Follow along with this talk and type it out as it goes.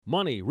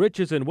Money,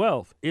 Riches, and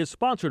Wealth is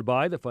sponsored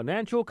by the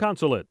Financial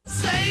Consulate.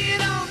 Say you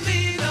don't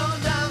need no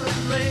diamond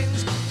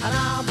rings, and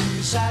I'll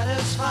be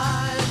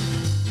satisfied.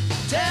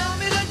 Tell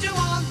me that you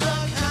want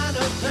the kind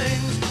of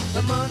things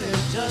the money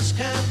just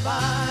can't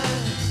buy.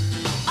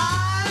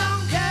 I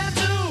don't care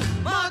too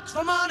much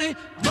for money.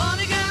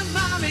 Money can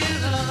buy me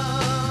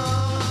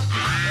love.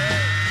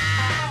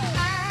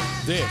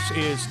 This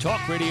is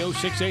Talk Radio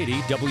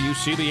 680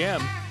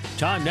 WCBM.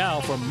 Time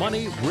now for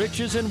Money,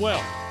 Riches, and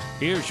Wealth.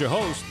 Here's your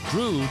host,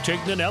 Drew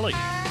Tignanelli.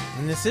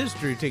 And this is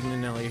Drew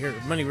Tignanelli here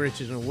at Money,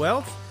 Riches, and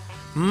Wealth.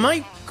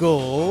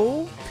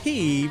 Michael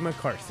P.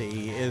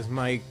 McCarthy is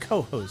my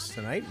co-host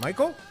tonight.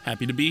 Michael?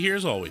 Happy to be here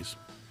as always.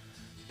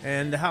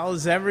 And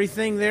how's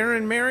everything there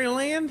in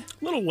Maryland?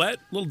 A little wet,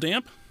 a little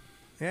damp.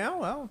 Yeah,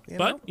 well,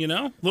 a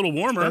little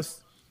warmer.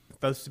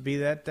 Supposed to be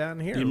that down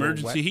here. The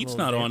emergency heat's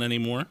not on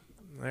anymore.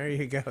 There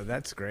you go.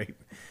 That's great.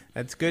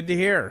 That's good to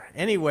hear.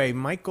 Anyway,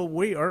 Michael,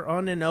 we are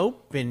on an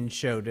open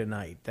show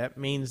tonight. That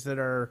means that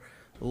our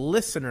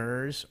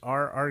listeners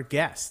are our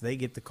guests. They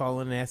get to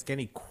call in and ask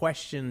any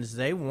questions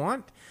they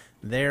want.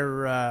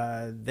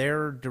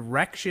 Their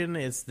direction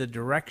is the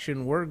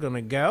direction we're going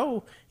to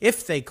go.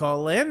 If they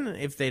call in,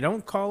 if they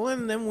don't call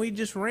in, then we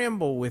just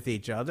ramble with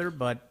each other.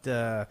 But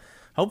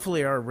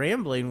hopefully our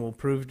rambling will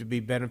prove to be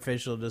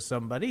beneficial to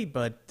somebody.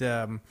 But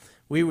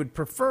we would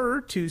prefer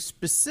to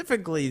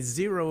specifically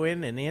zero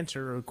in and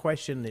answer a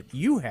question that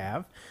you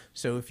have.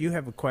 So if you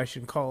have a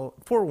question, call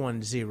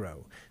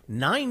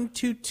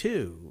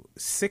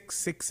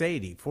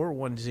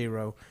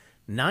 410-922-6680.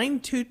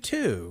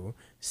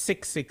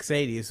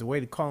 410-922-6680 is the way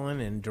to call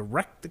in and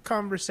direct the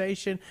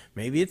conversation.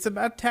 Maybe it's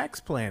about tax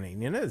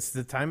planning. You know, it's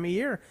the time of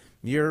year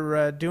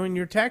you're doing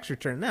your tax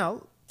return.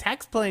 Now,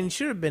 tax planning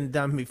should have been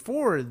done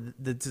before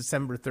the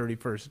December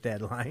 31st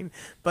deadline,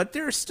 but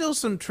there are still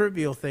some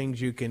trivial things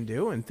you can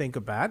do and think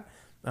about.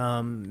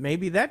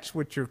 Maybe that's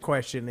what your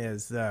question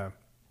is.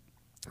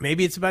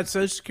 Maybe it's about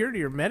Social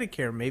Security or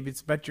Medicare. Maybe it's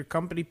about your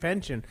company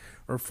pension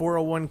or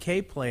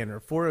 401k plan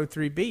or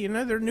 403b. You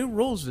know, there are new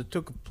rules that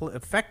took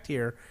effect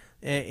here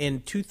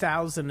in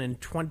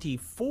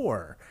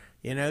 2024.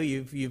 You know,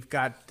 you've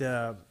got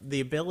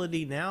the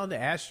ability now to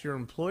ask your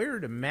employer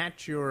to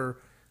match your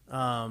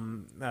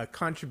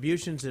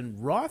contributions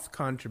in Roth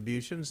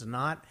contributions,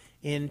 not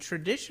in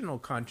traditional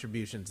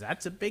contributions.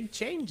 That's a big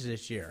change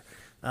this year.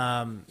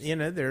 You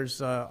know,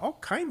 there's all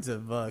kinds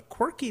of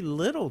quirky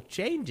little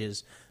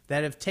changes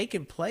that have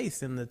taken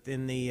place in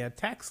the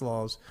tax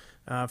laws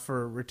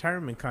for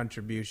retirement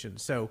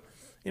contributions. So,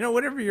 you know,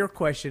 whatever your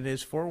question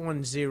is,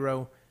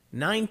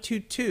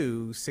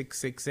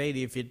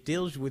 410-922-6680. If it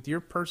deals with your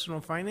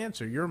personal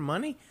finance or your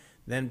money,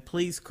 then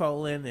please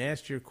call in and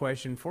ask your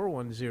question,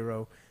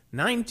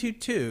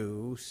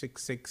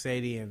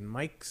 410-922-6680. And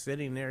Mike's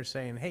sitting there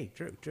saying, hey,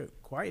 Drew,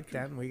 quiet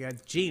down. We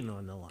got Gene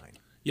on the line.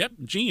 Yep,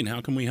 Gene,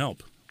 how can we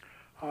help?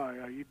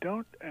 Hi, you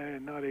don't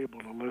not able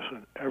to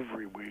listen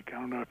every week. I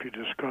don't know if you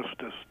discussed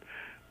this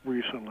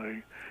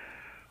recently,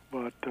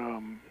 but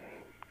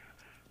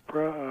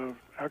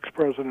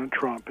ex-President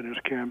Trump in his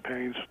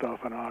campaign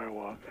stuff in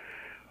Iowa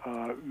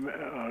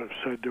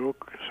said to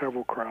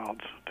several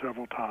crowds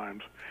several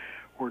times,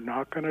 we're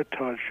not going to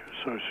touch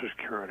Social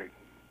Security.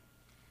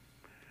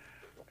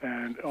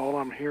 And all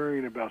I'm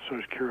hearing about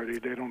Social Security,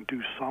 they don't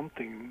do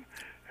something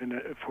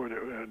for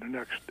the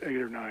next 8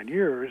 or 9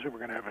 years, we're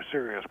going to have a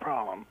serious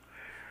problem.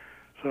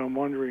 So I'm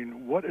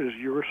wondering, what is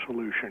your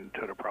solution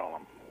to the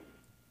problem?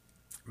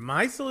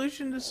 My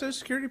solution to the Social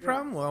Security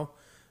problem? Well,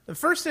 the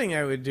first thing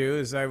I would do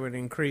is I would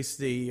increase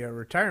the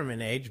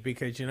retirement age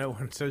because, you know,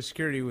 when Social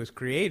Security was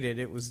created,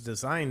 it was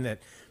designed that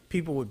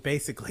people would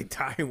basically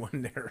die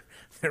when they're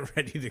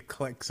ready to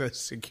collect Social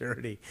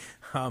Security.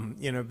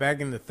 You know, back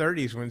in the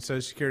 30s when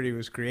Social Security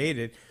was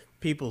created,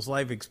 people's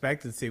life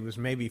expectancy was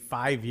maybe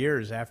 5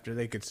 years after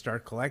they could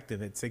start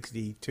collecting at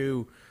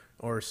 62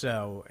 or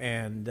so.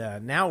 And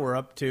now we're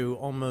up to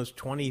almost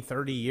 20,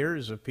 30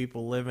 years of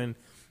people living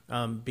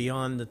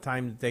beyond the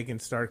time that they can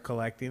start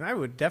collecting. I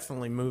would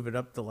definitely move it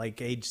up to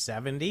like age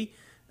 70.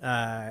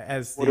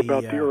 What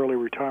about the early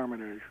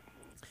retirement age?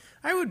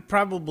 I would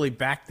probably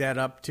back that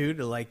up to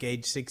like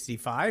age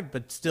 65,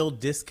 but still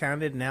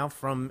discounted now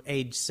from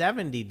age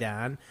 70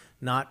 down,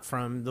 not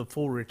from the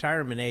full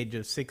retirement age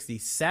of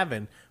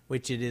 67,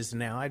 which it is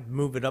now. I'd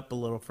move it up a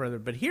little further.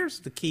 But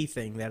here's the key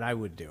thing that I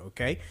would do,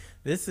 okay?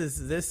 This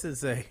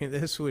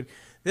would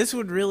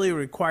really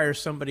require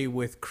somebody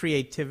with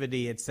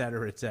creativity, et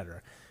cetera,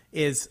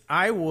 is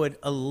I would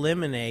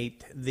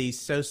eliminate the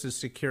Social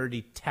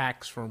Security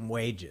tax from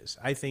wages.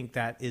 I think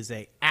that is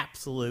a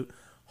absolute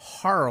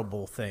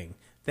horrible thing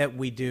that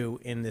we do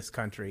in this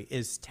country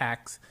is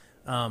tax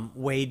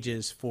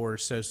wages for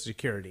Social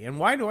Security. And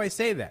why do I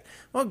say that?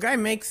 Well, a guy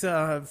makes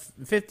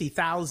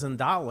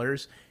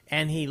 $50,000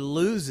 and he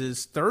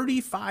loses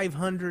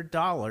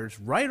 $3,500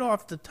 right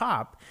off the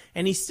top,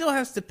 and he still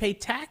has to pay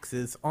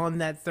taxes on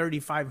that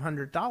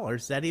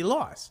 $3,500 that he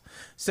lost.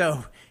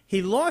 So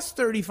he lost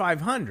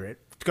 $3,500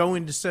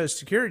 going to Social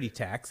Security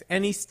tax,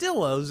 and he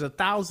still owes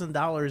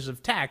 $1,000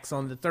 of tax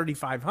on the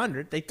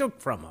 $3,500 they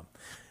took from him.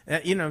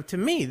 To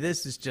me,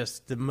 this is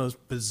just the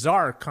most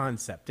bizarre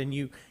concept. And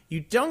you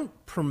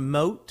don't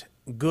promote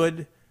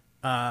good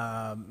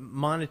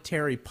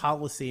monetary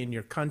policy in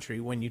your country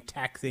when you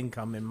tax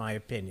income, in my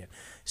opinion.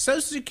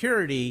 Social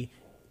Security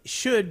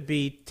should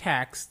be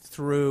taxed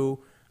through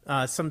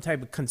some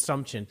type of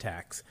consumption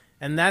tax.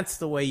 And that's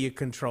the way you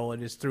control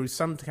it, is through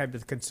some type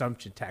of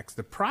consumption tax.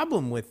 The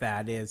problem with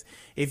that is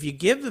if you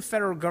give the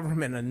federal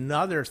government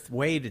another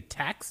way to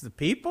tax the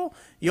people,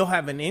 you'll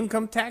have an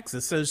income tax, a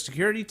Social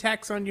Security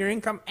tax on your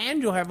income,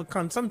 and you'll have a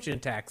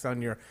consumption tax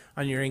on your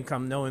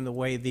income, knowing the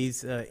way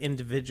these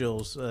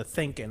individuals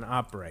think and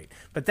operate.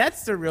 But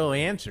that's the real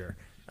answer.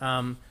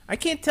 I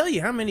can't tell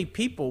you how many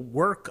people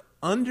work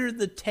under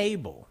the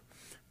table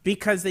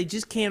because they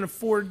just can't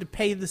afford to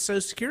pay the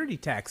Social Security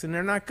tax, and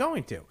they're not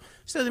going to.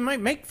 So they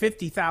might make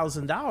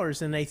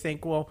 $50,000, and they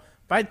think, well,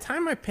 by the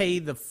time I pay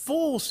the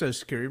full Social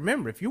Security,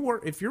 remember, if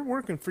you're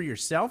working for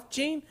yourself,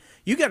 Gene,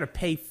 you got to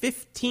pay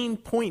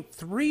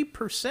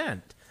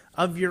 15.3%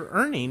 of your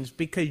earnings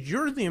because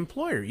you're the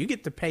employer. You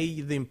get to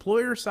pay the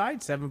employer side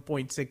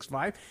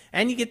 7.65,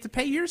 and you get to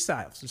pay your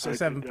side, so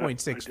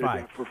 7.65. I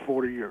did that for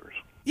 40 years.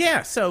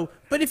 Yeah. So,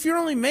 but if you're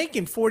only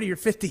making $40,000 or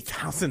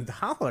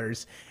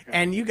 $50,000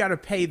 and you got to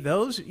pay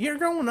those, you're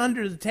going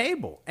under the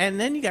table, and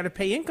then you got to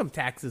pay income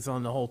taxes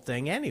on the whole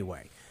thing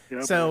anyway.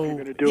 Yeah, so but if you're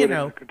going to do it in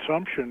the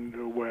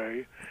consumption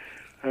way,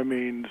 that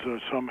means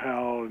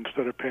somehow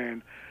instead of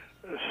paying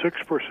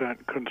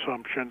 6%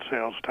 consumption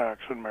sales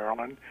tax in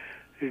Maryland,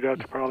 you'd have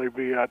to probably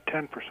be at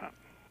 10%.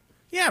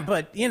 Yeah,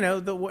 but,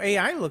 the way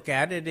I look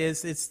at it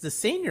is it's the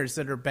seniors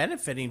that are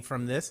benefiting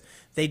from this.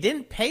 They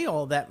didn't pay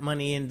all that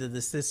money into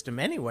the system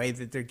anyway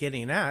that they're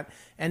getting at,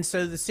 and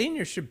so the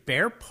seniors should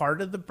bear part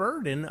of the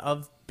burden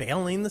of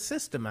bailing the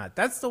system out.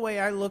 That's the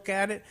way I look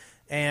at it.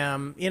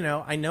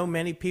 I know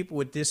many people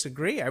would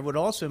disagree. I would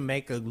also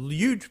make a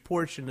huge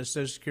portion of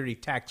Social Security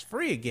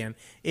tax-free again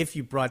if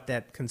you brought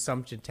that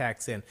consumption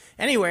tax in.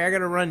 Anyway, I got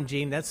to run,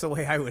 Gene. That's the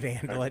way I would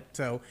handle it.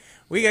 So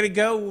we got to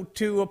go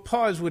to a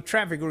pause with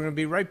traffic. We're going to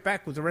be right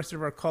back with the rest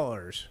of our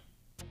callers.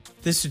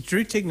 This is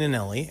Drew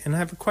Tignanelli, and I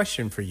have a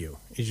question for you.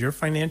 Is your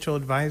financial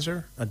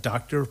advisor a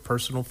doctor of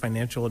personal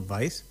financial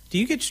advice? Do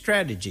you get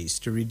strategies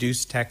to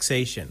reduce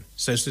taxation,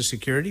 Social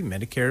Security,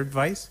 Medicare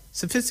advice,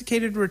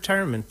 sophisticated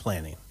retirement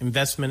planning,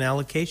 investment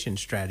allocation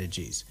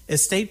strategies,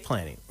 estate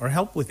planning, or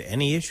help with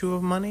any issue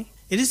of money?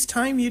 It is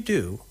time you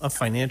do a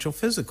financial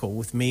physical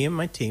with me and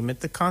my team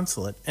at the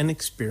consulate and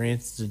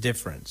experience the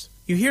difference.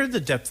 You hear the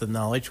depth of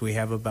knowledge we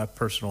have about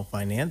personal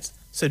finance,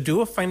 so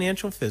do a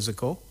financial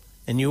physical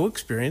and you'll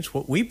experience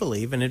what we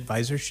believe an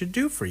advisor should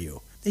do for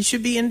you. They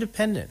should be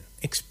independent,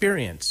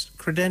 experienced,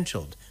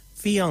 credentialed,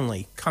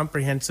 fee-only,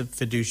 comprehensive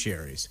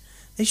fiduciaries.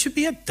 They should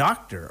be a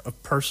doctor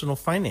of personal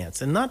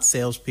finance and not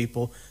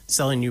salespeople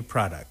selling you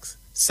products.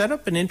 Set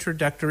up an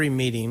introductory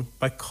meeting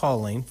by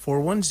calling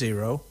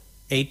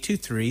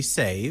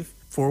 410-823-SAVE,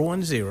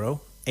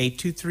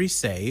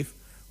 410-823-SAVE,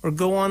 or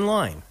go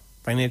online,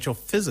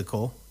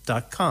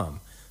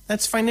 financialphysical.com.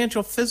 That's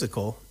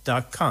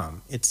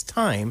financialphysical.com. It's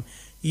time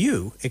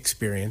you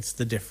experience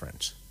the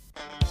difference.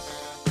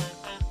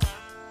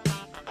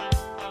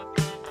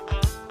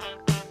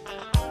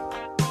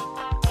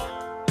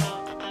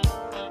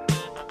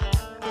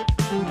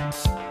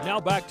 Now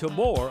back to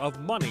more of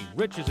Money,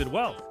 Riches, and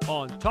Wealth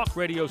on Talk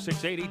Radio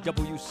 680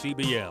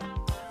 WCBM.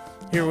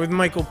 Here with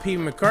Michael P.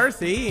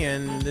 McCarthy,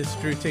 and this is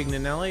Drew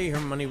Tignanelli, here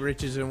Money,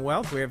 Riches, and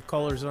Wealth. We have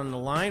callers on the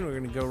line. We're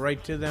going to go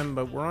right to them,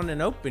 but we're on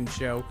an open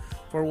show,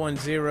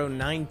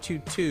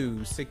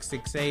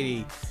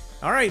 410-922-6680.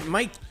 All right,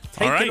 Mike,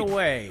 take it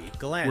away.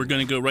 Glenn. We're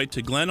going to go right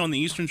to Glenn on the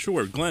Eastern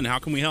Shore. Glenn, how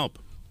can we help?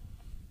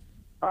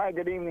 Hi,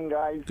 good evening,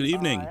 guys. Good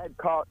evening.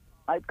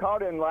 I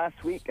called in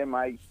last week, and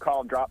my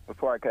call dropped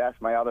before I could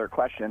ask my other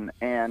question.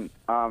 And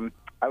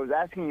I was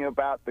asking you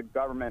about the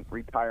government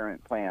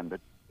retirement plan, the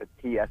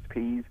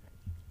TSPs.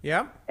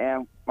 Yeah.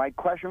 And my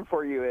question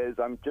for you is,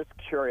 I'm just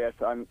curious.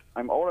 I'm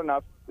old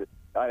enough that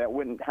I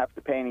wouldn't have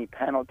to pay any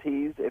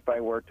penalties if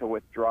I were to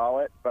withdraw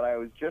it, but I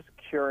was just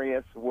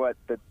curious what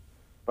the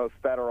both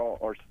federal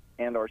or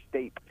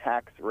state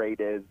tax rate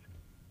is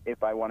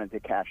if I wanted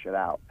to cash it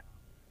out.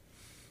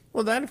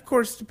 Well, that of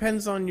course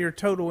depends on your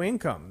total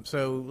income.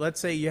 So let's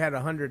say you had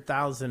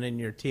 $100,000 in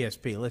your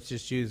TSP. Let's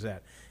just use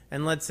that.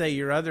 And let's say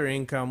your other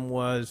income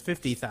was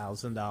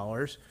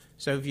 $50,000.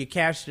 So if you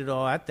cashed it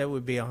all out, that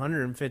would be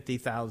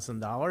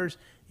 $150,000.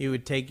 You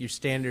would take your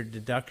standard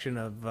deduction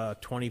of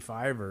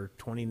 $25,000 or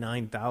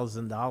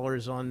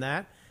 $29,000 on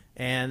that,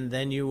 and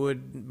then you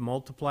would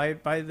multiply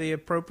it by the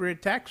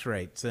appropriate tax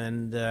rates.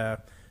 And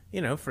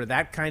for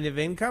that kind of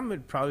income,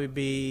 it'd probably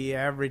be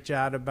average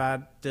out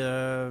about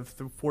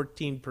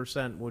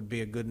 14% would be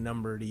a good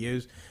number to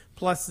use.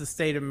 Plus the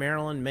state of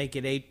Maryland make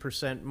it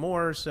 8%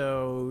 more,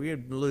 so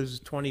you'd lose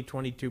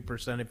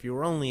 22% if you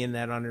were only in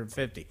that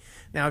 150.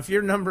 Now, if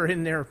your number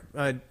in there,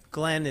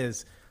 Glenn,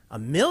 is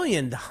 $1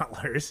 million,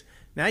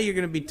 now you're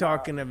going to be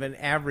talking of an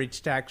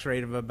average tax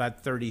rate of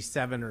about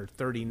 37 or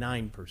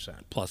 39%.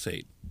 Plus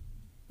 8.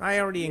 I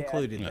already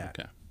included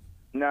that.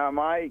 No,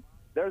 my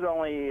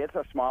it's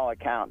a small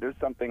account. There's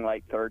something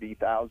like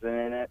 30,000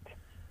 in it.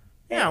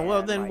 Yeah, well,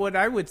 And then what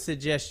I would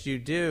suggest you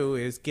do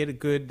is get a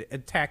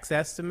good tax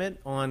estimate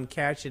on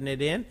cashing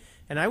it in.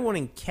 And I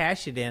wouldn't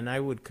cash it in. I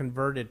would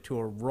convert it to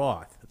a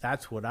Roth.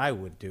 That's what I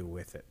would do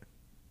with it.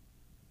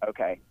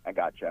 Okay, I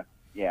gotcha.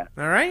 Yeah.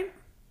 All right?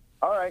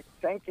 All right,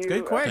 thank you.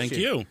 Good question. Thank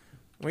you.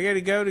 We got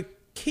to go to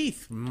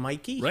Keith,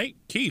 Mikey. Right.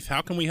 Keith,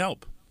 how can we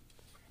help?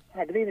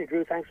 Good evening,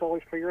 Drew. Thanks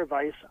always for your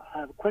advice. I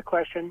have a quick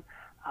question.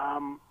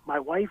 My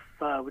wife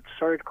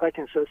started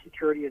collecting Social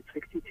Security at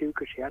 62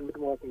 because she hadn't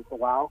been working for a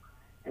while.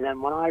 And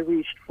then when I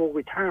reached full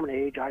retirement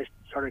age, I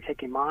started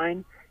taking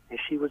mine, and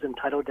she was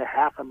entitled to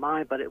half of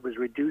mine, but it was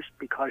reduced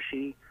because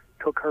she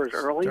took hers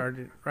early.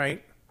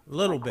 Right. A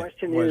little My bit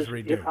question was is,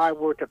 reduced. if I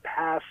were to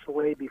pass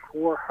away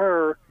before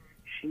her,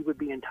 she would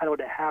be entitled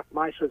to half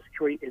my Social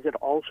Security. Is it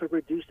also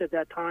reduced at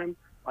that time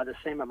by the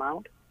same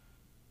amount?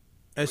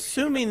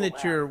 Assuming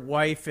that your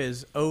wife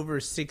is over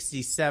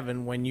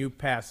 67 when you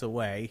pass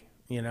away,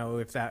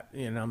 if that,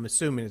 I'm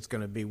assuming it's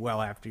going to be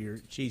well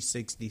after she's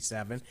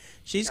 67.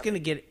 She's going to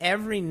get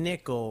every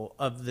nickel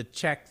of the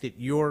check that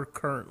you're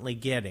currently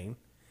getting,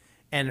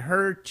 and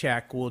her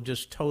check will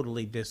just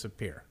totally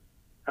disappear.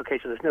 Okay,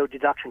 so there's no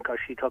deduction because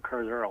she took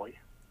hers early.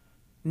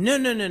 No.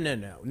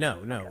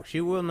 Okay. She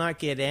will not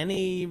get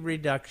any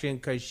reduction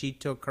because she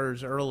took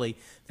hers early.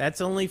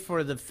 That's only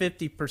for the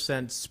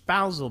 50%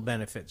 spousal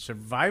benefit.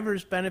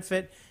 Survivor's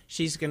benefit,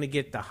 she's going to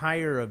get the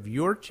higher of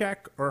your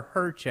check or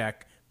her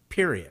check,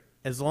 period,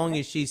 as long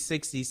as she's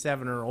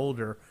 67 or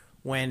older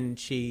when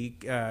she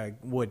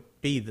would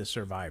be the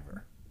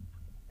survivor.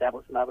 That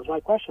was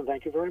my question.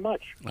 Thank you very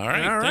much. All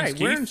right. Thanks,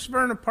 Keith. Where in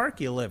Smyrna Park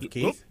you live,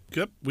 Keith?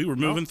 Yep. We were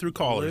moving through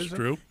callers,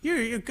 Drew.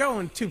 You're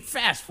going too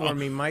fast for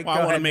me, Mike. Well,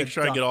 I want to make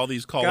sure I get all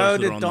these callers that are on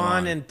the line. Go to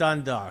Don and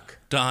Dundalk.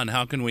 Don,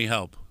 how can we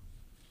help?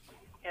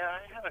 Yeah,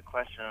 I have a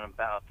question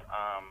about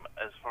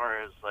as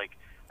far as like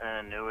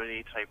an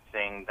annuity type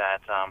thing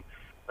that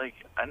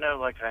I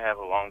know I have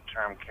a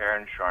long-term care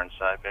insurance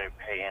that I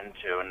pay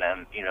into, and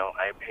then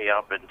I pay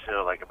up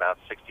until about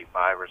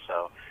 65 or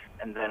so,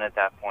 and then at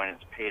that point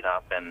it's paid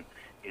up and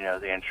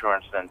the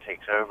insurance then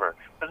takes over.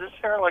 But is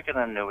there an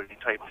annuity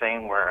type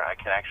thing where I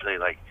can actually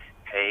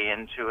pay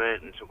into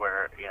it into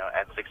where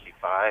at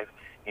 65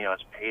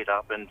 it's paid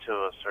up until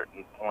a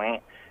certain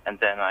point, and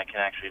then I can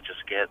actually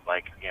just get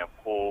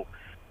pull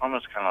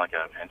almost kind of like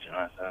a pension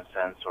in a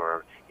sense,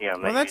 or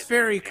well, that's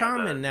very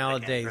common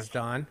nowadays,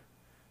 Don.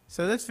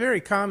 So that's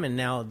very common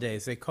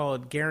nowadays. They call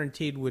it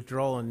guaranteed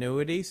withdrawal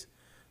annuities.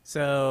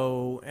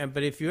 So,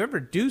 but if you ever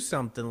do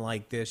something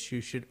like this, you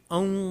should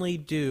only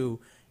do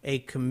a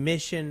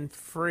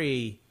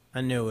commission-free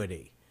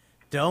annuity.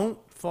 Don't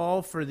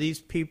fall for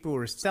these people who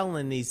are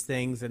selling these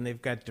things and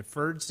they've got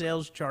deferred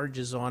sales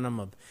charges on them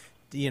of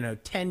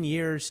 10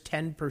 years,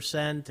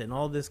 10%, and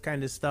all this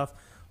kind of stuff.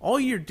 All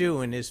you're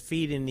doing is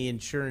feeding the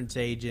insurance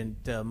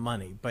agent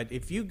money. But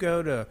if you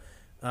go to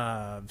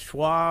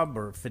Schwab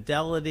or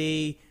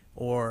Fidelity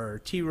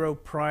or T. Rowe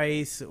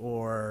Price,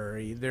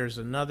 or there's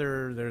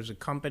a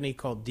company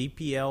called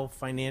DPL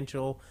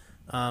Financial,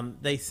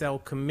 they sell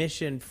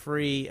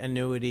commission-free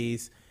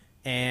annuities,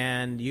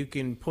 and you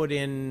can put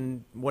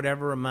in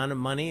whatever amount of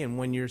money, and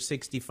when you're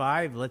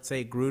 65, let's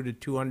say it grew to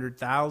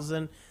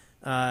 200,000,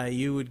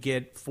 you would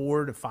get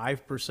 4 to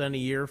 5% a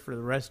year for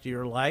the rest of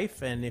your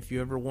life. And if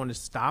you ever want to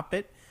stop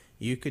it,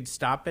 you could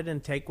stop it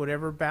and take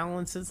whatever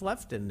balance is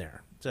left in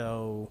there.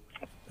 So,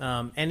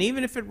 and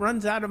even if it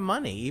runs out of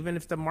money, even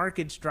if the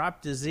market's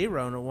dropped to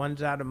zero and it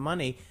runs out of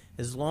money,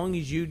 as long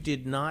as you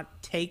did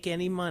not take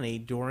any money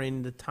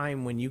during the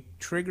time when you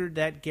triggered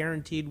that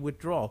guaranteed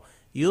withdrawal,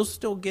 you'll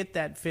still get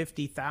that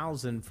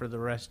 $50,000 for the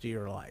rest of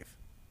your life.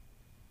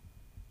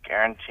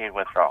 Guaranteed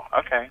withdrawal.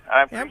 Okay,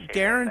 I appreciate it.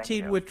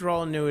 Guaranteed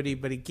withdrawal annuity,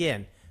 but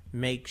again,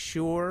 make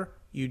sure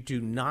you do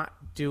not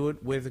do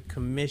it with a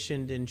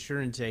commissioned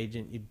insurance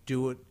agent. You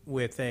do it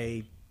with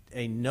a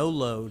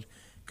no-load,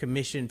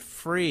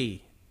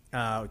 commission-free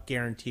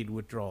guaranteed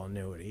withdrawal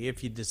annuity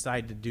if you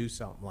decide to do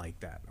something like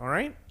that. All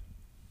right?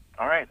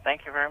 All right.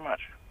 Thank you very much.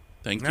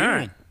 Thank you. All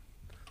right.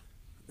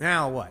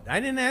 Now what? I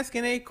didn't ask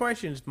any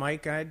questions,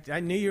 Mike. I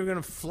knew you were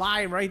going to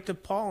fly right to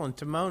Paul and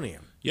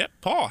Timonium. Yep.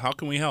 Paul, how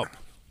can we help?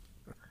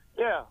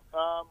 Yeah.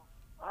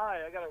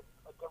 Hi, I got a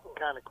different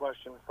kind of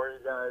question for you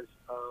guys.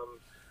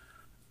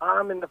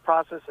 I'm in the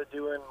process of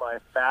doing my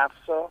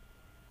FAFSA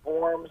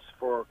forms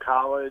for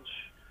college,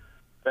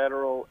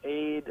 federal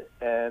aid,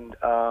 and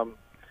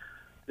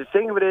the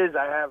thing of it is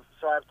I have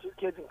 2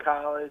 kids in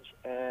college,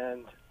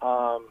 and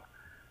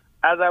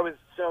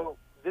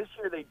this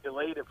year they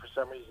delayed it for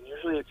some reason.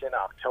 Usually it's in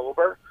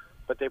October,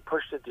 but they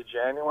pushed it to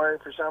January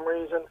for some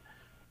reason.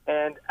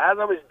 And as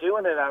I was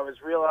doing it, I was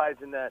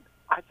realizing that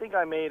I think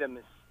I made a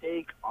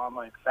mistake on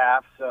my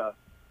FAFSA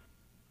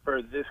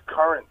for this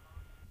current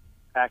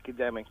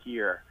academic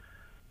year.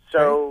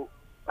 So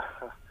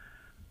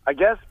I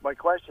guess my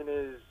question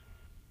is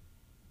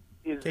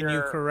Can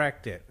you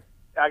correct it?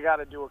 I got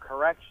to do a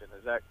correction.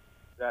 Is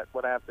that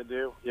what I have to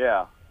do?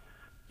 Yeah.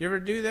 You ever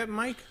do that,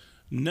 Mike?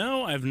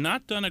 No, I've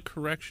not done a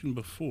correction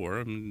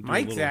before.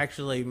 Mike's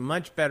actually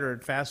much better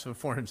at FAFSA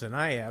forms than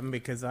I am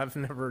because I've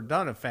never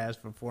done a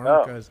FAFSA form.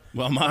 Oh. Because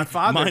Well, my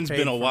father mine's paid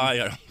been a for-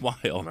 while.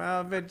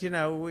 Well, but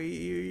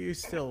you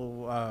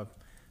still.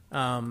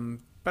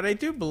 But I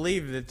do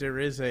believe that there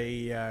is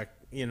a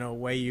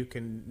way you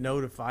can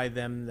notify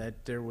them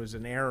that there was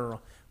an error.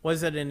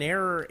 Was it an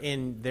error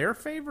in their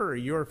favor or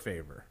your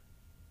favor?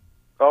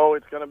 Oh,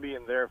 it's going to be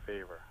in their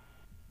favor.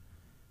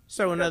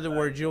 So, in other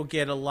words, you'll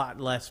get a lot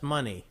less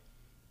money.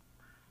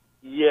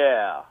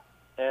 Yeah.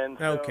 And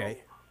so,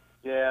 Okay.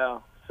 Yeah.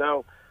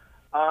 So,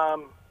 I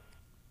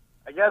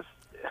guess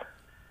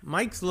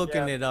Mike's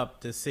looking it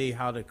up to see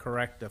how to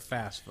correct the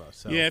FAFSA.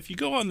 So. Yeah, if you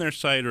go on their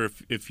site or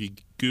if you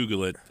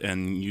Google it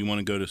and you want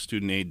to go to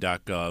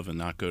studentaid.gov and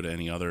not go to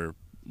any other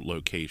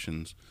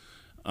locations,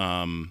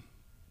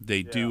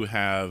 they do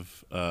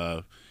have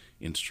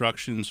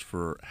instructions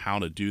for how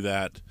to do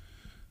that.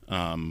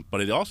 But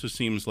it also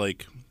seems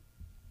like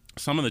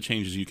some of the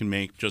changes you can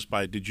make just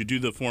by – did you do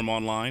the form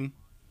online?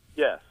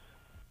 yes.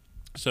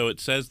 So it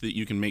says that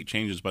you can make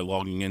changes by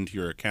logging into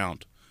your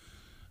account.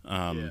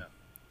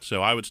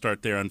 So I would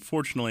start there.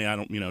 Unfortunately, I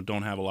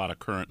don't have a lot of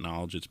current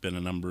knowledge. It's been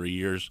a number of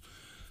years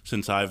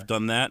since I've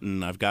done that,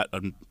 and I've got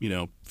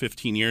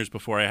 15 years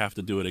before I have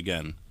to do it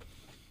again.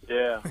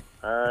 Yeah.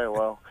 All right.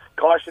 Well,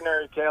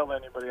 cautionary tale to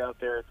anybody out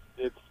there.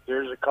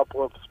 There's a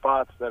couple of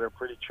spots that are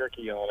pretty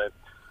tricky on it.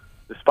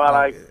 The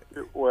spot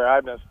where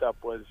I messed up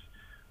was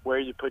where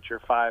you put your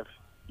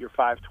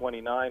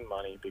 529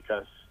 money,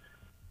 because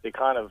they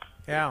kind of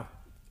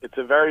it's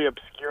a very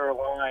obscure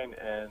line,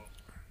 and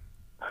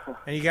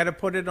you got to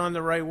put it on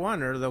the right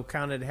one, or they'll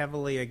count it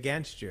heavily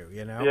against you.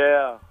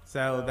 Yeah.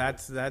 So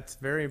that's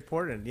very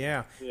important.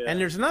 Yeah. And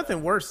there's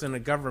nothing worse than a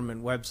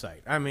government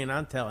website. I mean,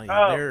 I'm telling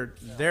you,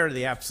 they're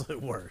the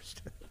absolute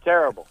worst.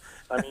 Terrible.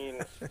 I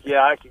mean,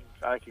 yeah,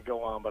 I could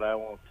go on, but I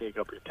won't take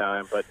up your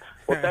time. But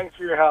thanks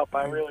for your help.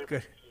 I really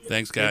appreciate it.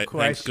 Thanks, guys. Good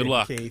Thanks. Good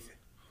luck, Keith.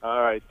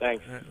 All right.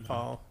 Thanks,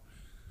 Paul.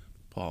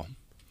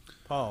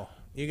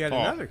 You got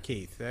another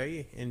Keith,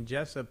 in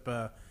Jessup.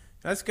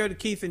 Let's go to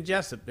Keith and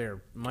Jessup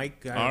there,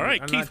 Mike. All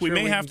right, Keith. We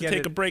may have to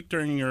take a break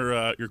during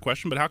your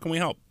question, but how can we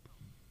help?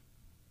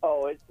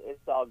 Oh, it's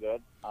all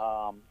good.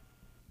 I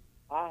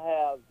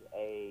have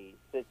a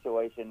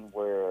situation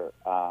where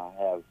I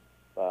have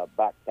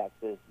back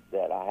taxes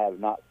that I have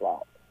not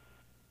filed,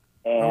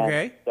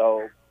 and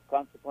so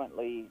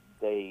consequently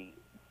they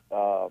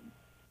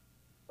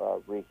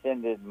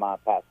rescinded my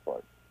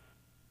passport.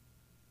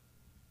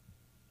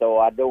 So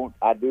I do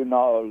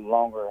no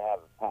longer have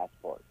a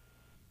passport.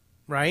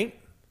 Right.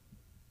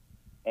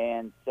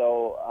 And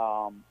so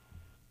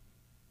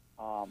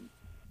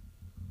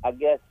I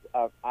guess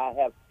I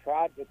have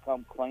tried to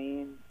come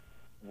clean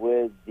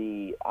with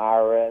the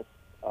IRS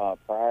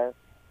prior,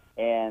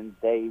 and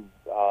they've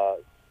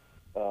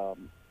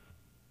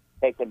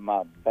taken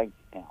my bank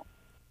account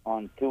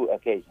on 2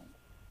 occasions.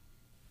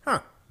 Huh.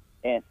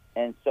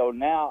 And so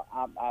now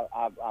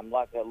I'm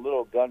like a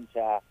little gun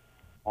shy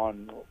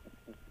on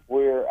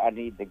where I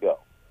need to go.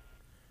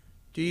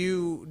 Do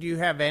you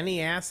have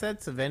any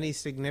assets of any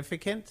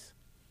significance?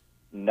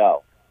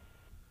 No.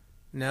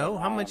 No?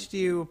 How much do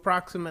you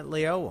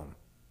approximately owe them?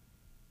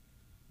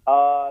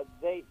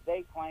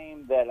 They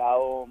claim that I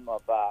owe them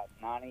about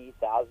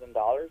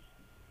 $90,000,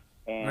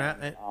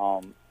 and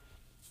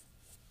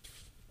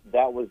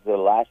that was the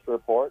last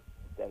report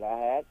that I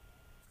had.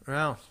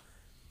 Well,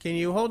 can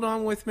you hold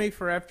on with me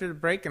for after the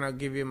break, and I'll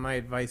give you my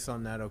advice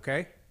on that,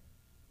 okay?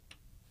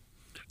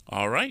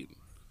 All right.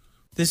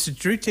 This is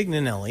Drew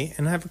Tignanelli,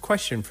 and I have a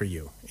question for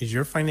you. Is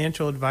your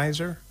financial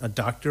advisor a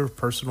doctor of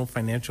personal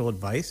financial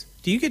advice?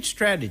 Do you get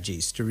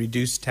strategies to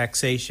reduce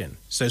taxation,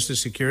 Social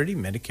Security,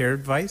 Medicare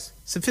advice,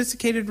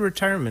 sophisticated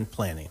retirement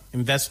planning,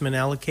 investment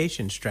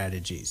allocation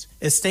strategies,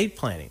 estate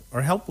planning,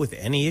 or help with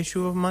any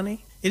issue of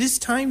money? It is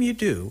time you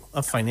do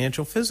a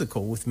financial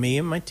physical with me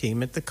and my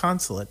team at the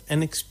consulate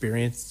and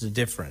experience the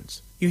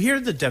difference. You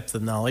hear the depth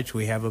of knowledge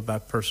we have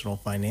about personal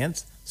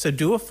finance, so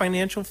do a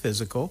financial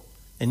physical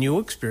and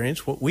you'll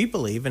experience what we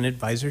believe an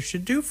advisor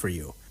should do for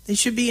you. They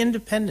should be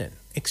independent,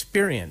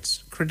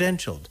 experienced,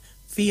 credentialed,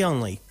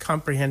 fee-only,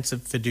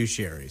 comprehensive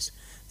fiduciaries.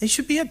 They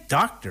should be a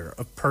doctor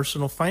of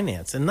personal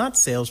finance and not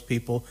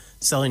salespeople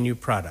selling you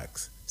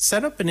products.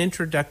 Set up an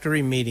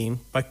introductory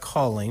meeting by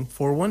calling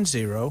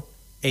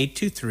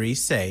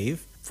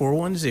 410-823-SAVE,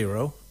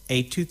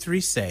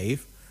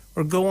 410-823-SAVE,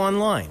 or go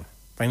online,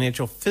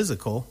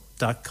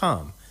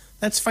 financialphysical.com.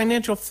 That's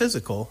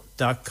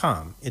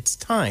financialphysical.com. It's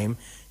time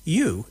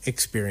you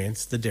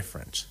experience the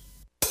difference.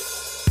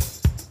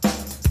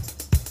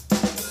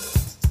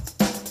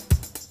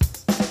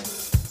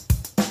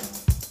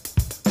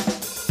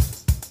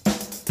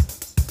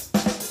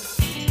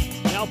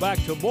 Now back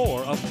to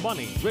more of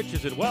Money,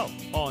 Riches, and Wealth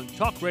on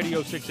Talk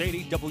Radio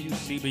 680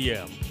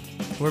 WCBM.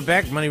 We're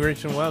back, Money,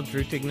 Rich, and Wealth.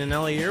 Drew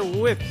Tignanelli here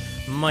with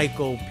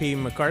Michael P.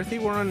 McCarthy.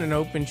 We're on an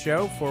open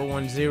show,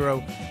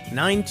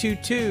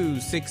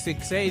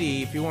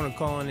 410-922-6680. If you want to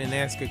call in and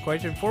ask a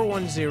question,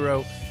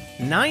 410-922-6680.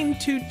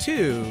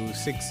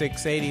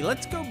 922-6680.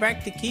 Let's go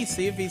back to Keith,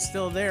 see if he's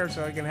still there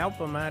so I can help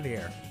him out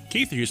here.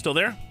 Keith, are you still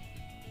there?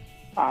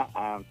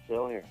 I'm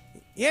still here.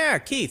 Yeah,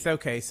 Keith.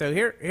 Okay, so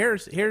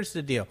here's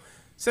the deal.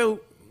 So,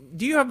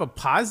 do you have a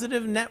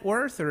positive net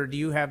worth, or do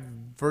you have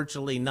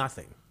virtually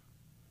nothing?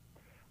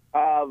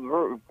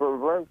 For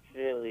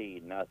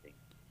virtually nothing.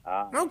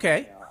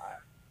 Okay. You know,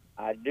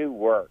 I do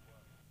work.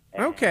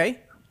 Okay,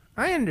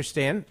 I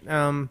understand.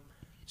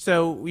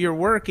 So you're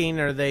working.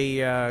 Are they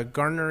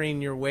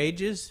garnering your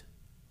wages?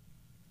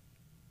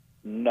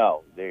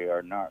 No, they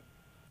are not.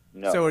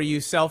 No. So are you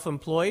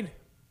self-employed?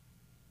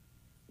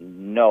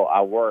 No,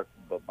 I work,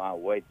 but my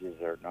wages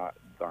are not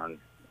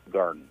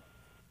garden.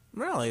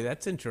 Really,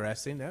 that's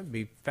interesting. That would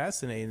be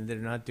fascinating. They're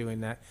not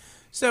doing that.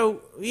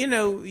 So you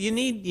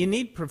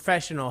need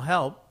professional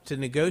help to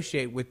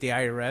negotiate with the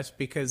IRS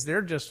because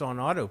they're just on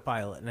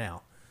autopilot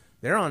now.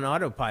 They're on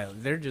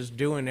autopilot. They're just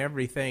doing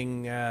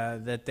everything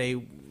that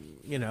they,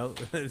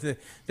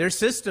 their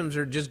systems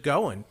are just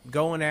going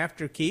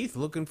after Keith,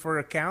 looking for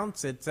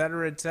accounts, et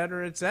cetera, et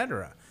cetera, et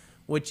cetera.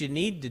 What you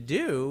need to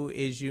do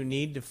is you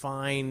need to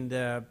find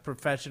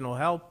professional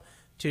help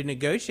to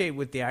negotiate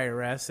with the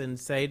IRS and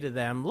say to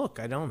them, look,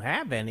 I don't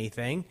have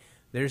anything.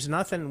 There's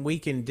nothing we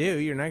can do.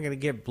 You're not going to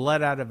get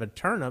blood out of a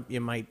turnip,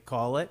 you might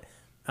call it.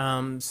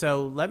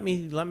 So let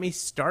me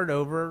start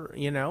over,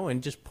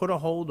 and just put a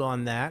hold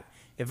on that.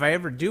 If I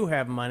ever do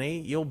have money,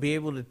 you'll be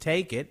able to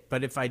take it.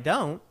 But if I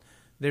don't,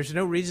 there's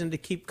no reason to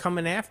keep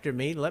coming after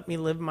me. Let me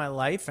live my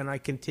life, and I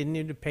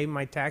continue to pay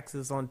my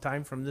taxes on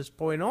time from this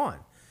point on.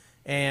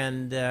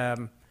 And,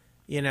 now,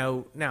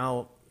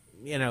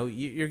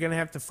 you're going to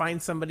have to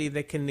find somebody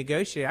that can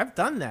negotiate. I've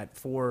done that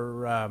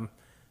for, a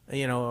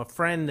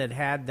friend that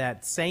had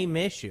that same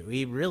issue.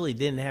 He really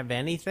didn't have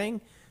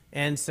anything.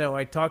 And so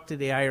I talked to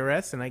the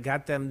IRS, and I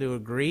got them to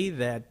agree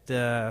that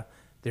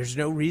there's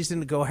no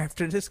reason to go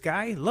after this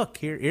guy. Look,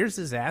 here's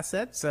his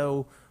asset.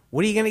 So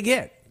what are you going to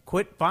get?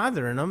 Quit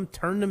bothering him,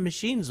 turn the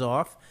machines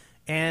off,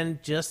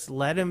 and just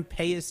let him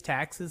pay his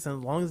taxes. And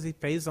as long as he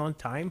pays on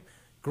time,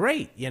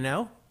 great,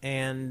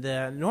 And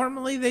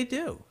normally they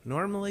do.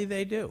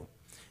 Do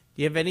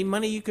you have any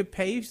money you could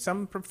pay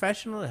some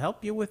professional to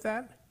help you with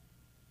that?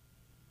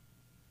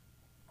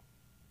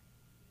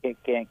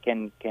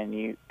 Can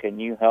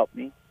you help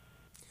me?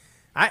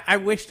 I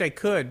wished I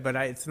could, but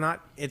it's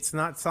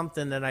not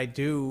something that I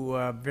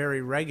do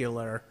very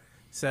regular.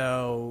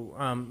 So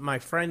my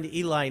friend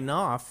Eli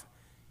Knopf,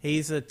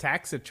 he's a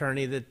tax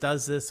attorney that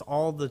does this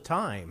all the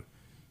time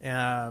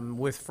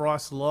with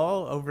Frost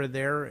Law over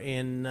there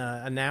in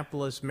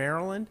Annapolis,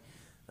 Maryland.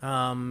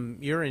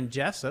 You're in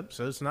Jessup,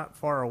 so it's not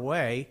far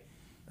away.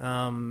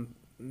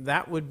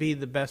 That would be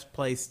the best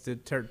place to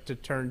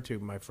turn to,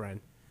 my friend.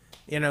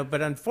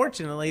 But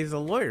unfortunately, he's a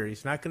lawyer.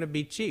 He's not going to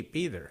be cheap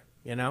either,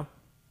 Do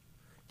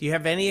you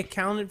have any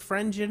accountant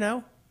friends,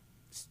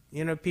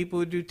 people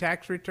who do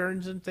tax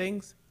returns and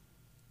things?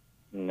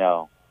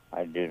 No,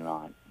 I do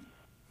not.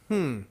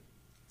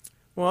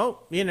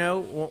 Well,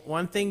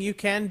 one thing you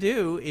can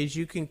do is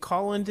you can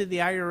call into the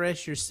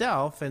IRS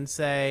yourself and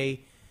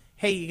say,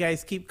 hey, you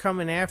guys keep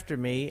coming after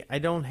me. I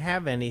don't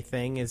have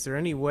anything. Is there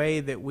any way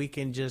that we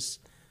can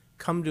just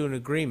come to an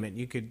agreement?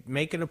 You could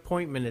make an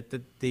appointment at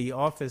the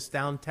office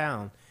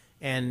downtown,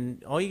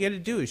 and all you got to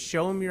do is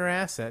show them your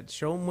assets,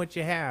 show them what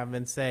you have,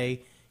 and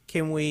say,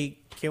 can we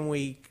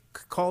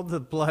call the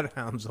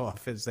bloodhounds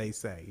off, as they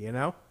say,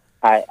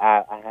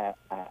 I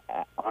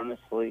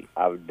honestly,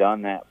 I've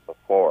done that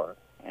before,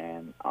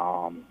 and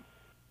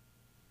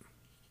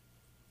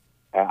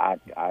I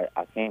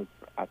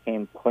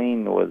came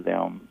clean with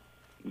them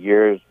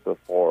years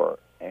before,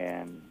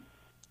 and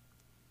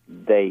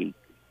they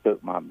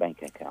took my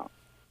bank account.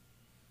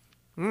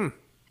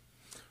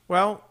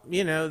 Well,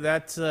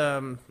 that's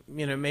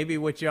maybe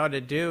what you ought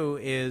to do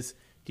is,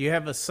 do you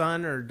have a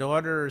son or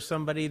daughter or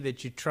somebody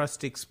that you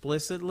trust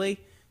explicitly?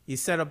 You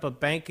set up a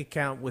bank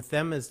account with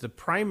them as the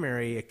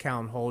primary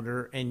account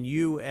holder and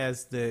you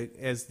as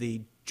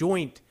the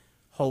joint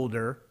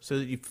holder, so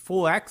that you have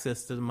full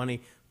access to the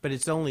money, but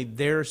it's only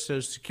their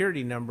Social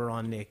Security number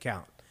on the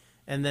account.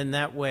 And then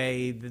that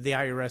way the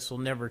IRS will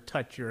never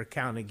touch your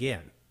account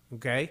again.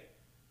 Okay?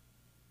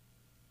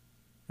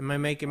 Am I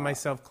making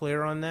myself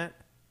clear on that?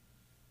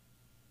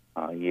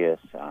 Yes,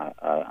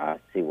 I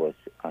see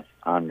I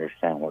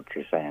understand what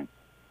you're saying.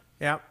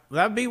 Yeah,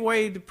 that'd be a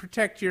way to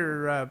protect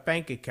your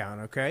bank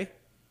account, okay?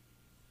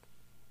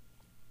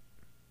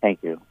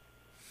 Thank you.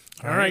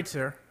 All right,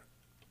 sir.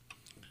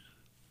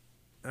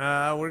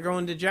 We're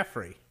going to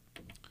Jeffrey.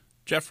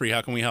 Jeffrey,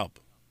 how can we help?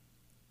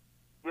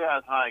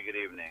 Yes, hi, good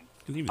evening.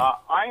 Good evening.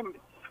 I'm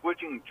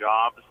switching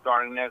jobs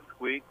starting next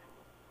week,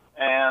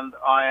 and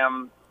I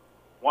am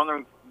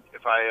wondering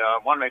if I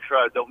want to make sure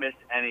I don't miss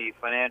any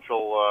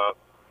financial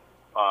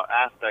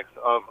aspects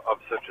of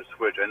such a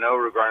switch. I know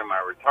regarding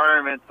my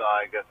retirement,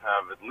 I guess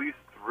I have at least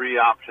three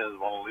options: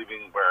 one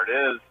leaving where it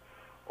is,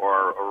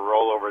 or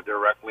roll over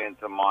directly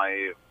into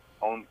my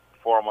own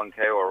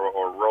 401k,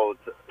 or roll it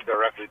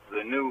directly to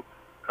the new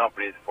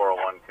company's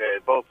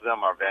 401k. Both of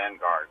them are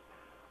Vanguard.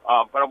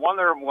 But I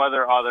wonder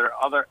whether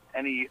are there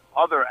any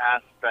other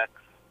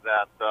aspects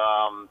that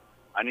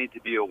I need to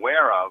be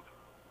aware of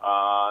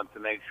to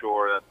make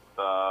sure that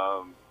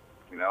I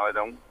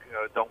don't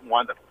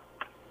want to.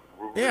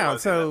 Yeah.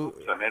 So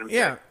I made a mistake.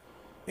 yeah.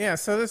 Yeah,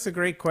 so that's a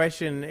great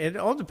question. It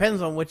all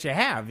depends on what you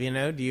have.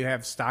 Do you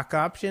have stock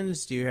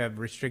options? Do you have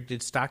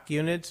restricted stock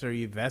units? Are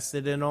you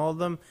vested in all of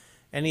them?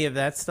 Any of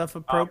that stuff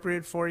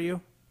appropriate for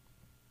you?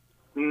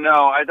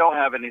 No, I don't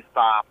have any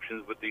stock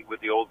options with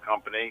the old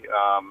company.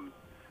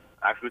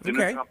 Actually, with the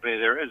new company,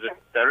 there is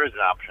an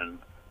option.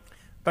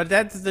 But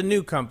that's the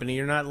new company.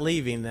 You're not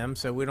leaving them,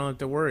 so we don't have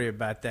to worry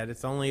about that.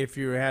 It's only if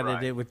you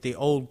had it with the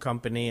old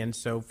company and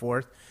so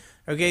forth.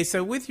 Okay,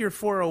 so with your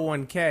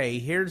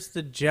 401k, here's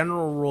the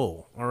general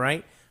rule, all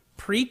right?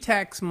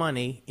 Pre-tax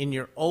money in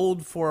your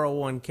old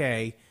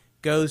 401k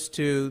goes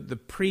to the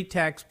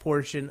pre-tax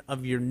portion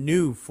of your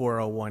new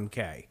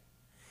 401k.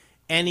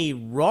 Any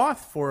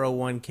Roth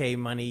 401k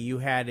money you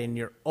had in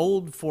your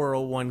old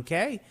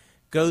 401k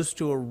goes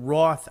to a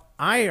Roth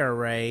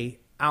IRA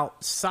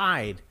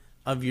outside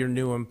of your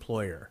new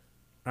employer,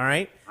 all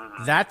right?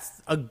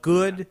 That's a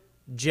good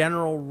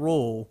general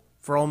rule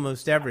for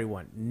almost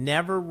everyone.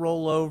 Never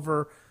roll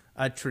over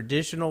a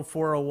traditional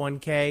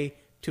 401k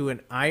to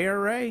an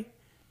IRA,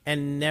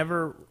 and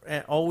never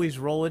always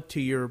roll it to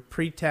your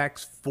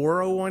pre-tax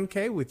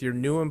 401k with your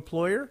new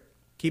employer.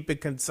 Keep it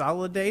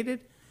consolidated,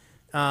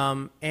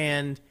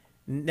 and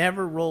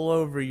never roll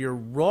over your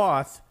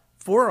Roth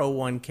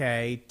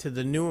 401k to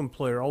the new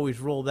employer. Always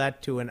roll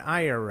that to an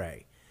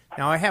IRA.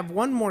 Now, I have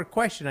one more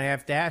question I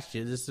have to ask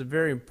you. This is a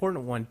very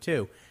important one,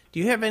 too. Do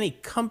you have any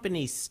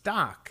company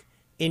stock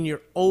in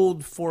your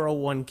old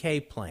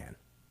 401k plan?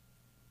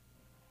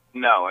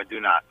 No, I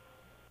do not.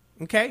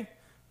 Okay.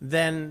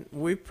 Then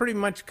we've pretty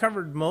much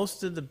covered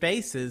most of the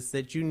bases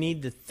that you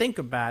need to think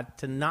about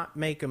to not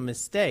make a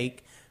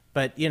mistake.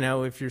 But,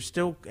 if you're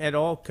still at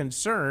all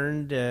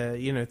concerned,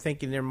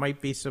 thinking there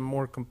might be some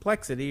more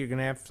complexity, you're going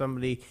to have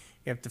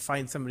to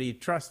find somebody you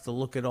trust to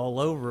look it all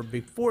over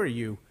before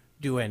you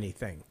do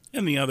anything.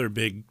 And the other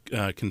big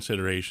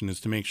consideration is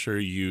to make sure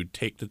you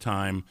take the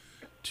time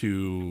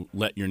to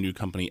let your new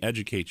company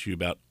educate you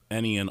about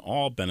any and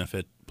all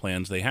benefit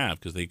plans they have,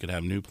 because they could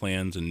have new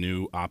plans and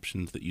new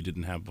options that you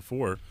didn't have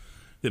before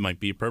that might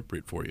be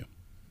appropriate for you.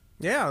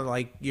 Yeah,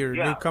 like your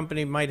new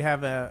company might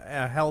have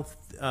a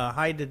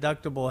high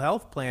deductible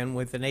health plan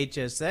with an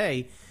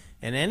HSA,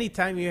 and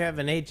anytime you have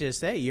an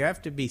HSA, you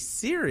have to be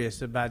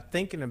serious about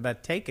thinking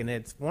about taking it.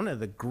 It's one of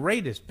the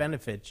greatest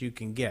benefits you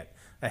can get,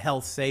 a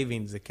health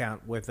savings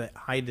account with a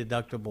high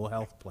deductible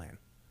health plan.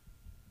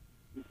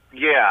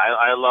 Yeah,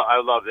 I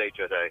love the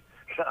HSA.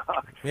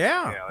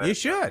 Yeah, you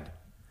should.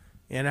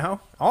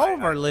 All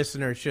of our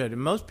listeners should.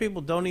 And most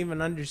people don't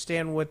even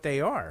understand what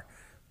they are.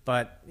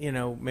 But,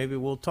 maybe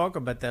we'll talk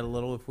about that a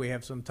little if we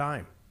have some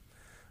time.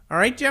 All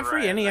right,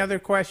 Jeffrey, any other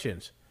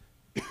questions?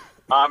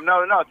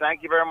 No,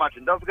 thank you very much.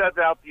 And don't forget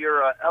about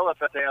your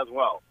LFSA as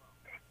well.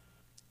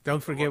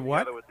 Don't forget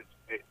what?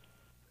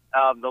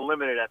 The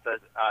limited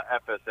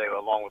FSA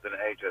along with an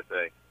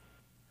HSA.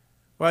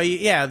 Well,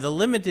 yeah, the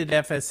limited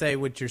FSA,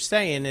 what you're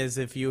saying is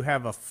if you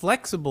have a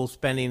flexible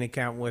spending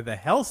account with a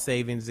health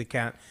savings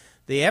account,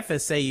 the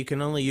FSA you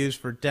can only use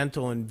for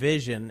dental and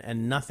vision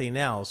and nothing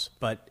else,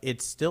 but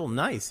it's still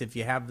nice if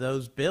you have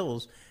those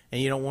bills and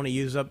you don't want to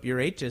use up your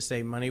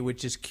HSA money,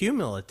 which is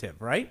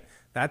cumulative, right?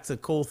 That's a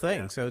cool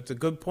thing. Yeah. So it's a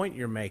good point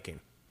you're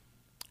making.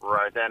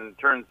 Right, then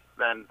depends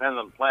on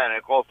the plan.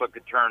 It also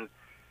could turn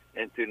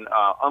into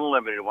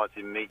unlimited once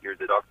you meet your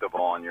deductible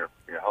on your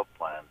health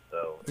plan.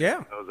 So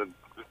yeah.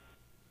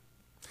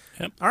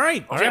 Yep. All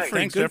right, Jeffrey,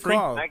 thanks, good Jeffrey.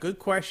 call. Good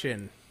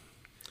question.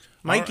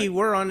 Mikey,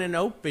 we're on an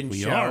open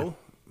show.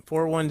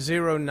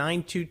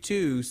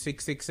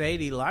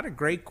 410-922-6680. A lot of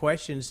great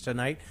questions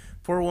tonight.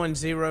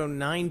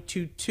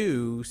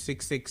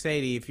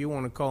 410-922-6680. If you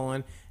want to call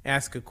in,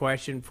 ask a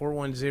question.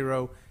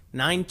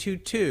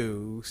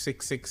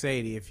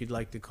 410-922-6680 if you'd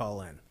like to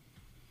call in.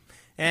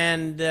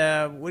 And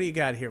what do you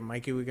got here,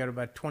 Mikey? We got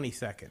about 20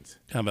 seconds.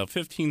 About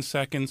 15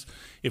 seconds.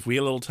 If we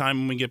have a little time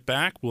when we get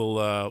back,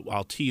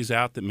 I'll tease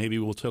out that maybe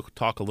we'll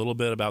talk a little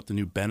bit about the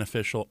new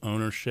beneficial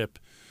ownership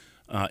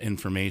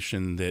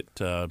information that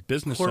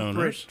business owners...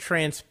 Corporate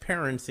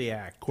Transparency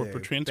Act.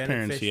 Corporate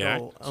Transparency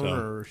Act.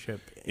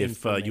 Ownership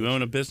if you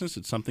own a business,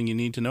 it's something you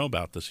need to know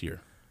about this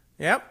year.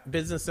 Yep,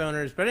 business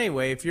owners. But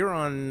anyway, if you're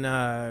on,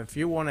 if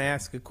you want to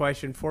ask a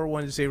question,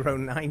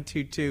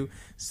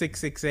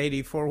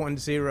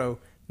 410-922-6680,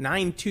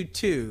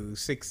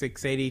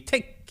 410-922-6680.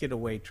 Take it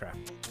away, Trev.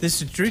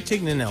 This is Drew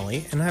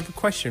Tignanelli, and I have a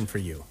question for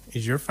you.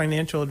 Is your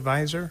financial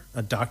advisor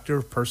a doctor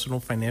of personal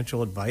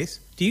financial advice?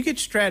 Do you get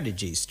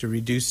strategies to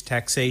reduce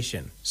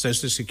taxation,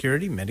 Social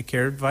Security,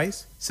 Medicare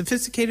advice,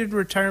 sophisticated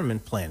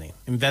retirement planning,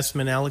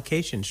 investment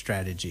allocation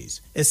strategies,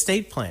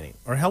 estate planning,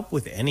 or help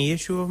with any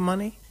issue of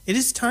money? It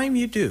is time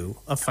you do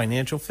a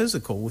financial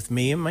physical with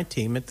me and my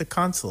team at the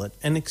consulate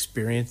and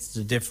experience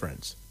the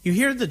difference. You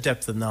hear the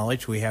depth of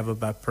knowledge we have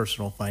about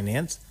personal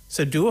finance,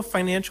 so do a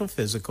financial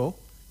physical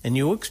and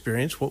you'll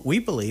experience what we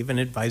believe an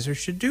advisor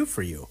should do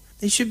for you.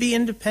 They should be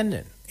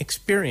independent,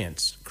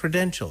 experienced,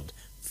 credentialed,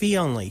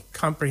 fee-only,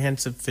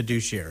 comprehensive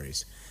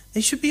fiduciaries.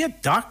 They should be a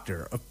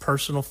doctor of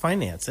personal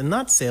finance and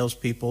not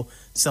salespeople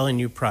selling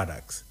you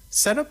products.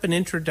 Set up an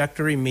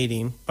introductory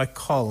meeting by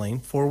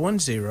calling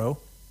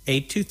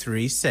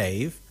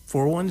 410-823-SAVE,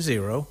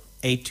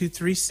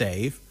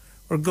 410-823-SAVE,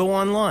 or go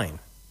online,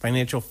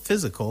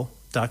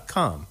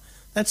 financialphysical.com.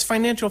 That's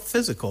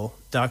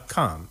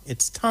financialphysical.com.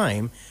 It's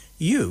time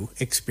you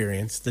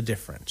experience the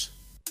difference.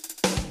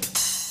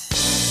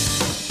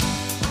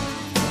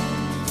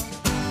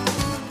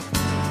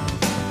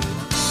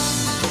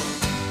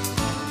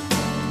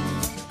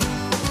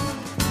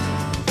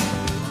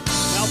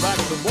 Now back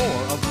to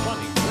more of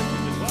Money,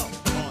 Riches, and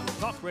Wealth on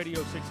Talk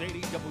Radio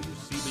 680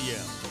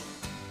 WCBM.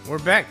 We're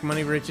back,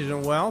 Money, Riches,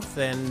 and Wealth,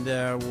 and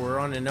we're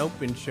on an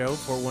open show,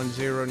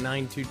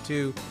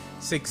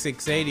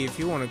 410-922-6680. If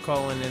you want to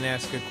call in and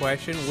ask a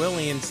question,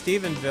 Willie in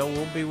Stephenville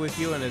will be with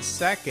you in a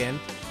second.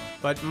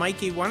 But,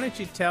 Mikey, why don't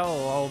you tell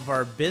all of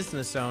our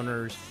business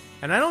owners,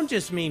 and I don't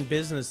just mean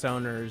business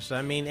owners,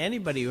 I mean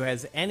anybody who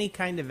has any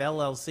kind of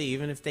LLC,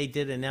 even if they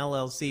did an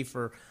LLC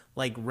for,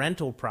 like,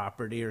 rental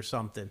property or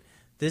something.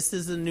 This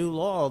is a new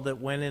law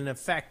that went in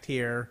effect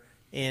here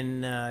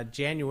in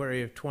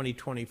January of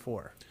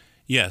 2024.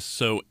 Yes.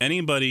 So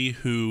anybody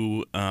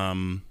who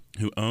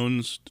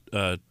owns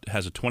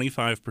has a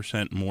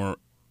 25% more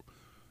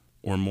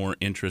or more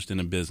interest in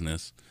a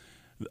business,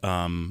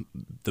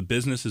 the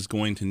business is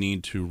going to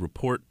need to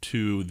report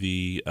to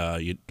the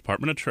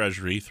Department of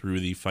Treasury through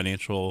the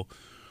Financial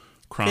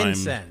Crime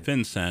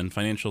FinCEN,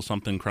 Financial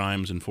Something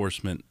Crimes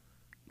Enforcement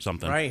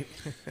something. Right.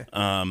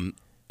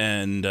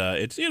 And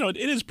it's it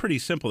is pretty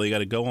simple. They got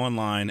to go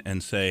online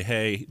and say,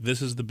 hey,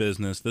 this is the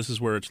business, this is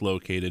where it's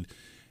located.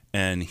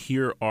 And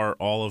here are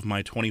all of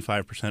my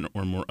 25%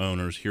 or more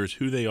owners. Here's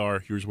who they are.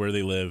 Here's where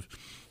they live.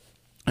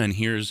 And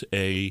here's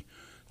a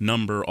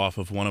number off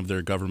of one of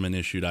their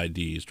government-issued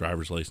IDs,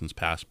 driver's license,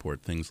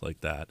 passport, things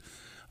like that.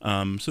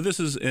 So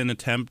this is an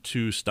attempt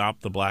to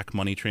stop the black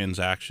money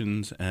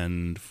transactions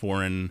and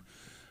foreign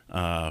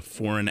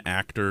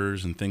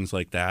actors and things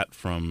like that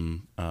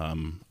from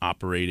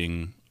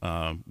operating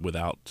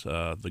without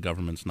the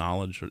government's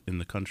knowledge in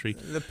the country.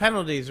 The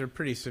penalties are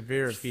pretty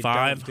severe if you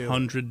don't do it.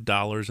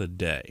 $500 a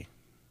day.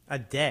 A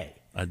day.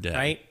 A day.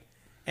 Right?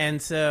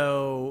 And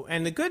so,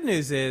 and the good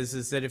news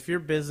is that if your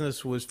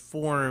business was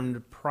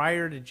formed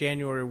prior to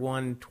January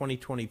 1,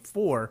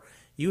 2024,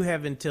 you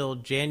have until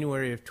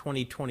January of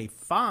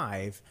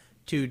 2025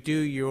 to do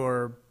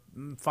your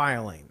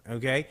filing,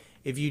 okay?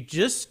 If you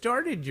just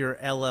started your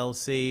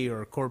LLC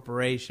or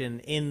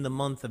corporation in the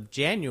month of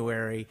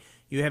January,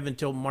 you have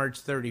until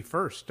March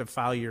 31st to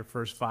file your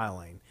first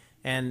filing.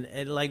 And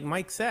like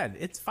Mike said,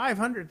 it's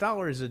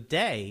 $500 a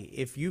day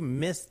if you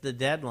miss the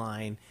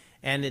deadline.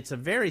 And it's a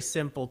very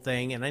simple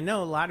thing. And I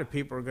know a lot of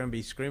people are going to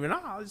be screaming,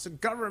 oh, it's a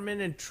government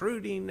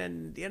intruding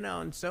and,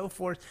 and so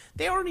forth.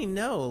 They already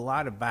know a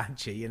lot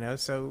about you,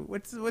 so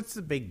what's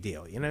the big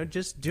deal?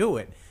 Just do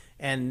it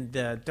and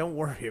don't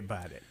worry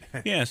about it.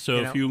 Yeah, so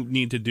if you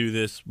need to do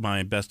this,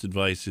 my best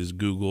advice is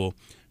Google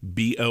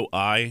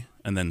BOI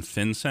and then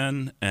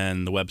FinCEN,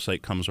 and the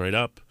website comes right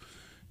up.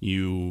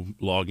 You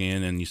log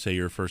in and you say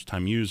you're a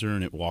first-time user,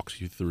 and it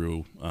walks you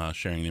through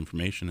sharing the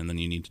information, and then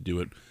you need to do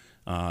it.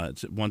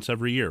 It's once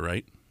every year,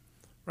 right?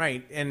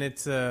 Right, and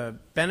it's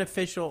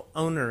beneficial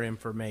owner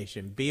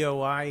information,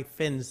 BOI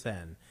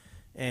FinCEN,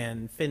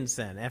 and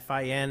FinCEN,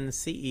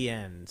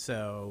 FINCEN.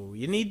 So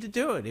you need to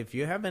do it. If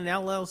you have an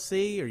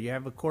LLC or you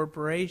have a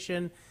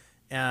corporation,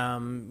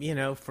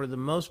 for the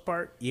most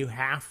part, you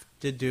have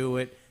to do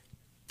it.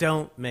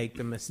 Don't make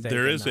the mistake.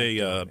 There is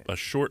a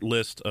short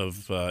list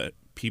of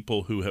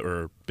people who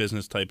are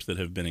business types that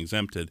have been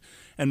exempted,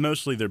 and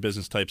mostly they're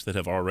business types that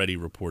have already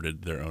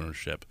reported their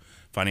ownership.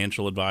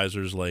 Financial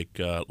advisors like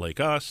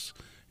us,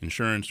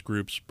 insurance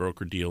groups,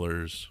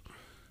 broker-dealers.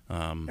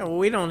 Well,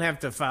 we don't have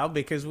to file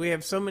because we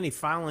have so many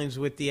filings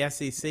with the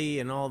SEC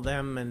and all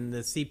them, and the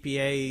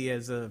CPA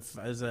as a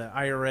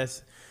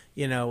IRS,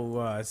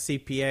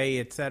 CPA,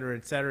 et cetera,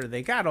 et cetera.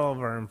 They got all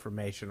of our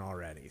information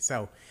already.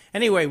 So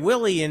anyway,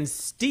 Willie in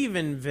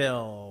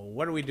Stephenville.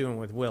 What are we doing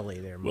with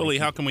Willie there, Mikey? Willie,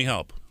 how can we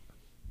help?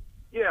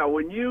 Yeah,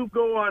 when you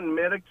go on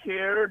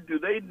Medicare, do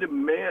they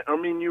demand,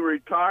 you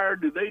retire,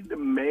 do they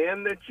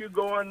demand that you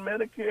go on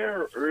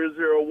Medicare, or is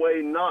there a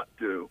way not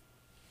to?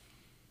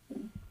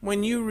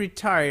 When you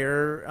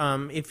retire,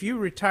 if you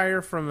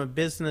retire from a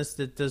business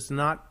that does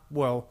not,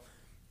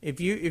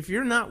 if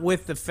you're not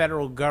with the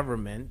federal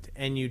government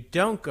and you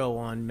don't go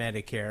on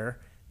Medicare,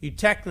 you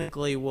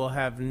technically will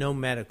have no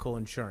medical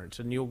insurance,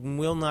 and you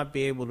will not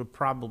be able to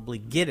probably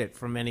get it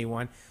from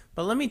anyone.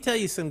 But let me tell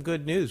you some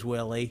good news,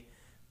 Willie.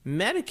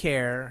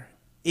 Medicare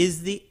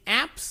is the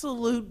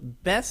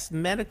absolute best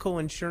medical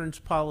insurance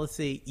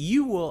policy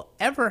you will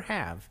ever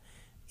have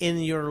in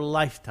your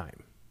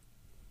lifetime.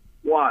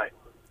 Why?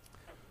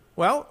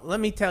 Well, let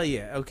me tell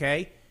you,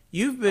 okay?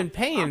 You've been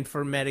paying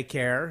for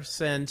Medicare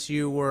since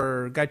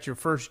you got your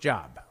first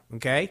job,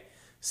 okay?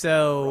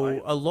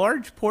 So a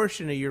large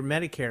portion of your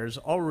Medicare is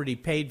already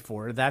paid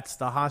for. That's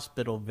the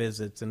hospital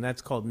visits, and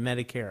that's called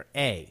Medicare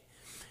A.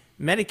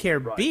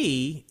 Medicare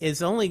B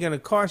is only going to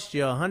cost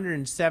you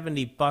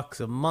 $170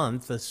 a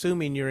month,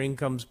 assuming your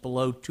income's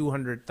below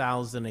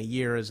 $200,000 a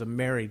year as a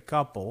married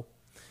couple.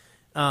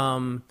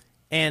 And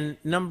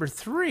number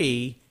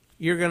 3,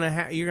 you're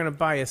gonna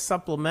buy a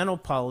supplemental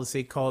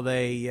policy called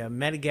a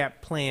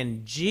Medigap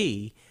Plan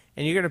G,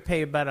 and you're gonna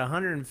pay about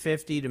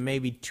 $150 to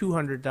maybe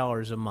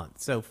 $200 a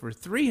month. So for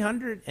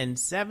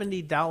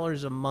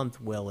 $370 a month,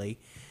 Willie,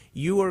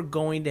 you are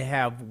going to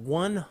have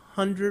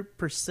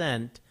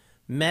 100%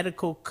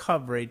 medical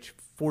coverage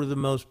for the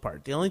most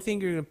part. The only thing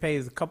you're going to pay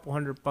is a couple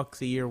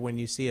 $100 a year when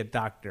you see a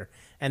doctor,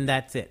 and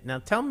that's it. Now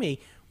tell me,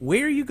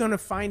 where are you going to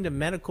find a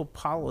medical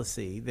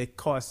policy that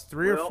costs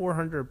 $300 or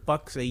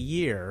 $400 a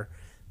year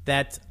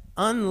that's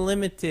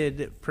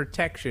unlimited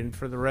protection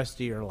for the rest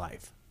of your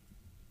life?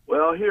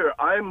 Well, here,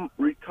 I'm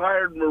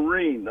retired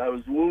Marine. I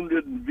was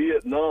wounded in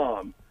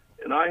Vietnam,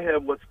 and I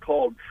have what's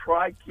called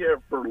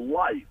TRICARE for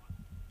life.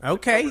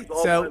 Okay,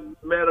 so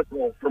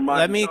medical for my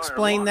let me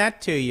explain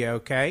that to you,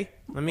 okay?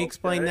 Let me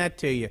explain that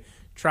to you.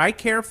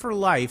 TRICARE for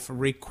life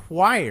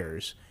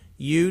requires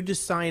you to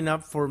sign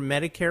up for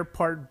Medicare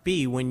Part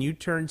B when you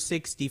turn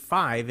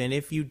 65, and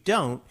if you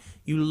don't,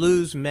 you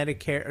lose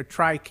Medicare or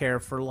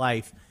TRICARE for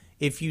life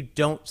if you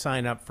don't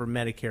sign up for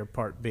Medicare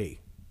Part B.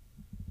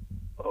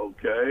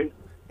 Okay.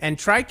 And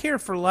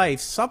TRICARE for life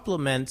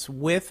supplements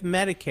with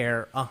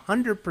Medicare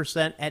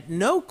 100% at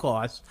no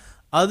cost,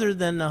 other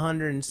than the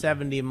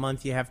 $170 a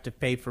month you have to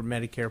pay for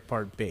Medicare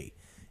Part B.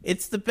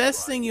 It's the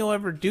best thing you'll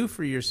ever do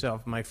for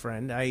yourself, my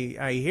friend.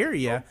 I hear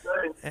you,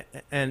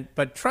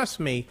 but trust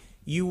me,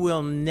 you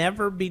will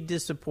never be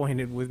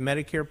disappointed with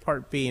Medicare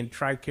Part B and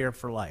TRICARE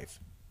for life.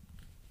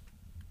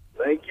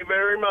 Thank you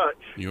very much.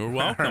 You're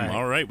welcome.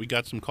 All right, we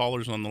got some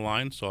callers on the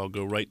line, so I'll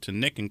go right to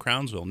Nick in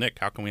Crownsville. Nick,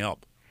 how can we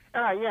help?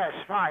 Yes,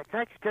 fine.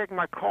 Thanks for taking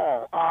my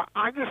call.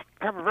 I just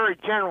have a very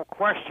general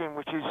question,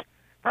 which is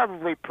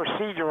probably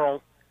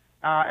procedural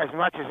as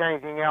much as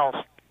anything else.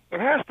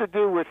 It has to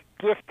do with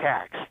gift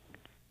tax.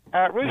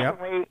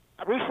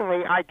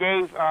 Recently, I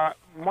gave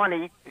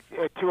money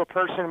to a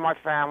person in my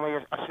family,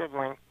 a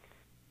sibling,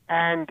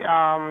 and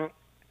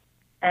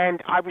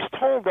I was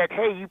told that,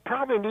 hey, you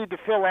probably need to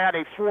fill out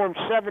a Form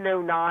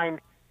 709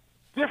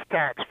 gift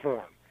tax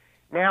form.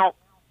 Now,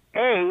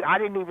 I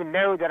didn't even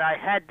know that I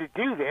had to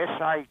do this.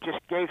 I just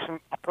gave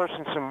a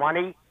person some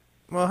money.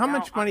 Well, how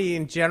much money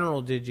in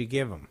general did you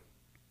give him?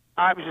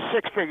 It was a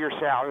six-figure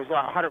salary. It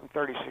was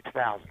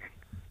 $136,000.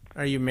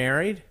 Are you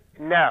married?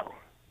 No.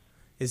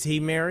 Is he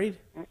married?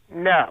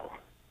 No.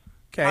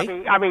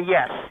 Okay. I mean,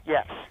 yes.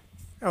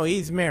 Oh,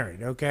 he's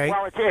married. Okay.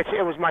 Well,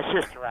 it was my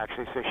sister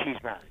actually, so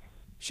she's married.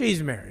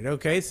 She's married.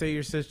 Okay, so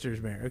your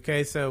sister's married.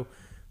 Okay, so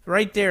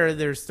right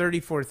there's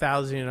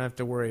 $34,000 you don't have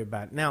to worry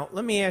about. Now,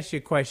 let me ask you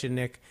a question,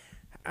 Nick.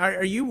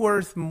 Are you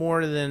worth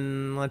more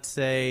than, let's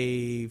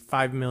say,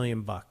 $5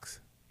 million?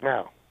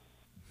 No.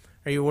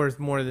 Are you worth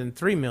more than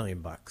 $3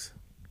 million?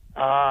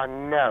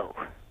 No.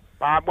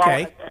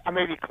 Okay. I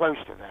may be close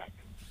to that.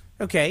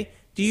 Okay.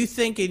 Do you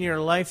think in your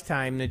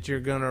lifetime that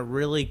you're going to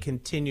really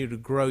continue to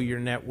grow your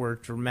net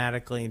worth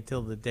dramatically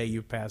until the day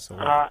you pass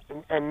away?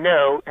 And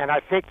no, and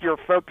I think you're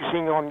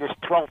focusing on this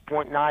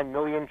 12.9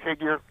 million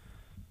figure.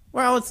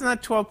 Well, it's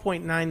not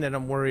 12.9 that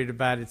I'm worried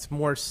about. It's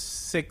more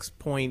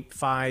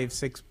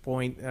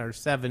 6.5,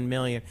 7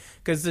 million,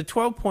 because the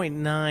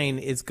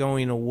 12.9 is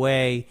going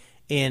away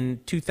in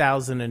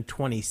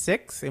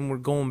 2026, and we're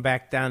going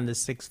back down to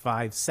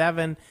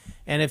 657.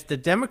 And if the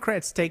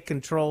Democrats take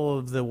control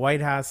of the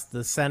White House,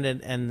 the Senate,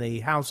 and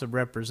the House of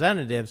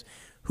Representatives,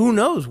 who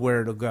knows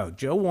where it'll go?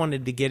 Joe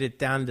wanted to get it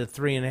down to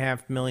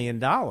 $3.5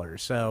 million.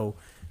 So,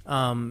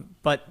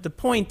 but the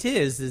point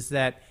is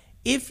that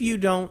if you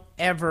don't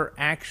ever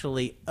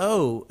actually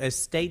owe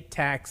estate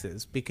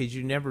taxes because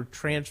you never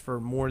transfer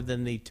more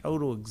than the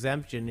total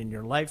exemption in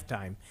your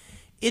lifetime,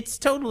 it's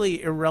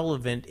totally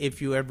irrelevant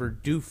if you ever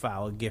do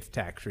file a gift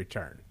tax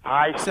return.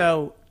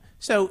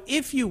 So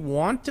if you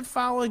want to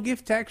file a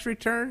gift tax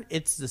return,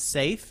 it's the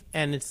safe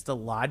and it's the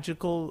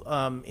logical,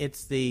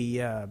 it's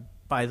the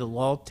by the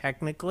law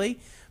technically,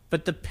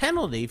 but the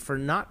penalty for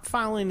not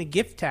filing a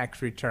gift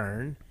tax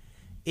return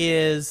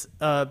is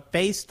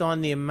based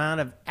on the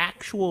amount of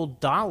actual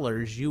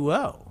dollars you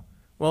owe.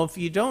 Well, if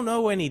you don't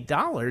owe any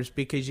dollars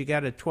because you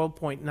got a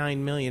 $12.9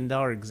 million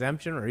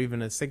exemption or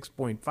even a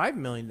 $6.5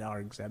 million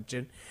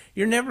exemption,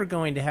 you're never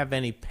going to have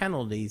any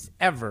penalties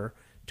ever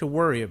to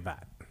worry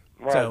about.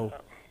 Right. So,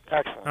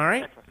 excellent. All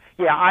right? Excellent.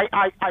 Yeah,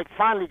 I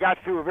finally got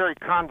through a very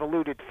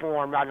convoluted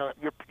form. I know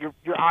you're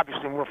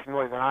obviously more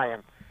familiar than I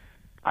am.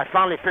 I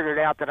finally figured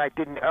out that I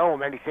didn't owe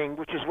them anything,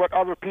 which is what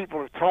other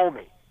people have told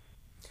me.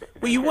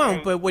 Well, you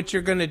won't, but what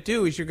you're going to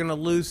do is you're going to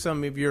lose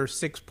some of your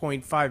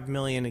 $6.5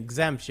 million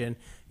exemption.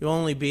 You'll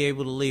only be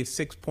able to leave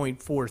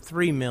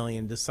 $6.43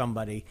 million to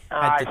somebody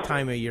at the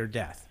time of your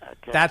death.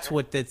 Okay. That's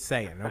what that's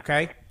saying,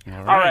 okay?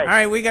 All right. All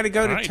right, we got to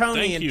go to right,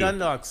 Tony in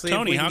Dundalk. See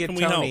Tony, if we how can can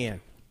get we Tony help?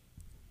 in.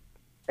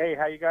 Hey,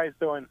 how you guys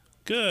doing?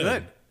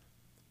 Good.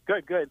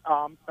 Good, good.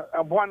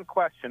 One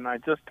question. I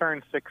just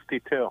turned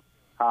 62.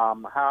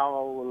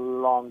 How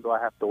long do I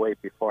have to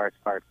wait before I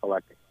start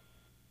collecting?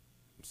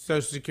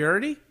 Social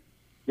Security?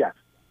 Yes.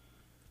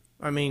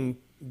 I mean,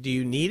 do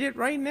you need it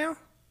right now?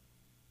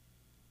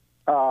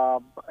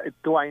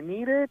 Do I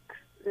need it?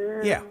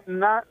 Yeah.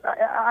 Not.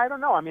 I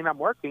don't know. I mean, I'm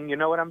working. You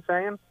know what I'm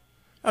saying?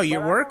 Oh,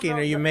 you're working.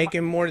 Are you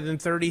making more than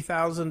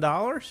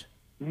 $30,000?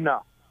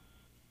 No.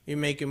 You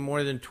making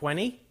more than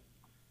 20?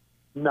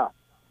 No.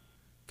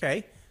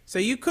 Okay. So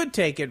you could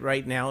take it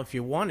right now if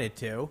you wanted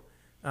to.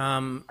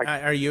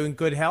 Are you in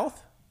good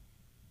health?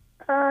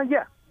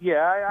 Yeah.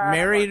 Yeah.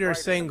 Married or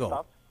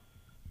single?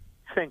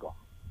 Single.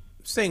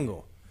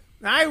 Single.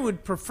 I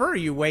would prefer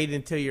you wait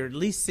until you're at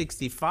least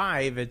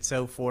 65 and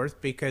so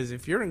forth, because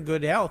if you're in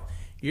good health,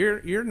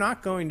 you're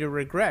not going to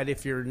regret,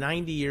 if you're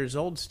 90 years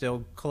old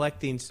still,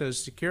 collecting Social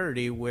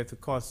Security with a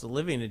cost of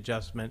living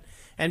adjustment.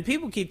 And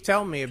people keep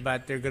telling me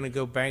about they're going to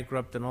go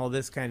bankrupt and all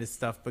this kind of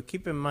stuff, but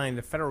keep in mind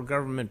the federal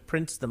government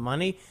prints the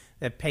money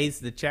that pays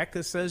the check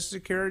of Social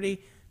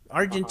Security.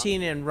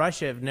 Argentina and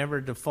Russia have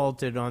never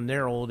defaulted on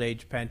their old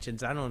age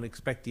pensions. I don't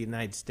expect the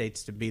United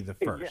States to be the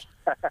first.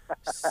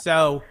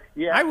 So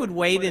I would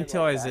wait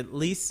until I was at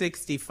least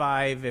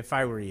 65 if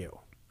I were you,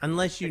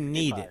 unless you 65.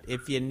 Need it.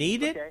 If you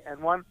need it. Okay,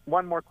 and one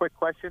more quick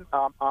question.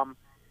 What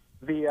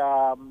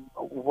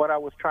I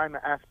was trying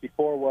to ask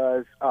before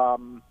was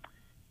oh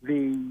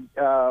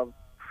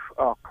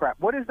crap!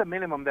 What is the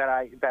minimum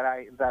the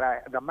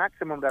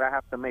maximum that I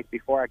have to make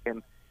before I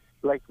can?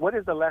 Like, what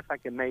is the less I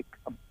can make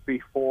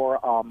before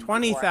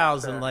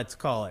 20,000? Let's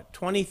call it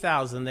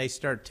 20,000. They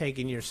start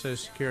taking your Social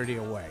Security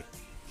away.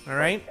 All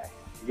right. Okay.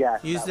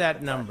 Yes. Use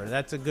that number.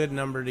 That's a good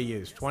number to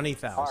use.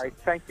 20,000. All right.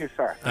 Thank you,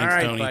 sir. All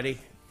right, Tony. buddy.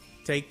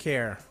 Take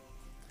care.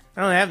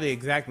 I don't have the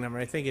exact number.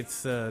 I think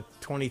it's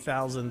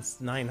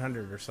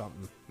 20,900 or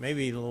something.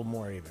 Maybe a little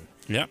more even.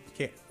 Yep.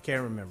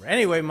 Can't remember.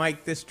 Anyway,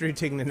 Mike, this is Drew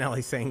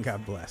Tignanelli saying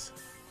God bless.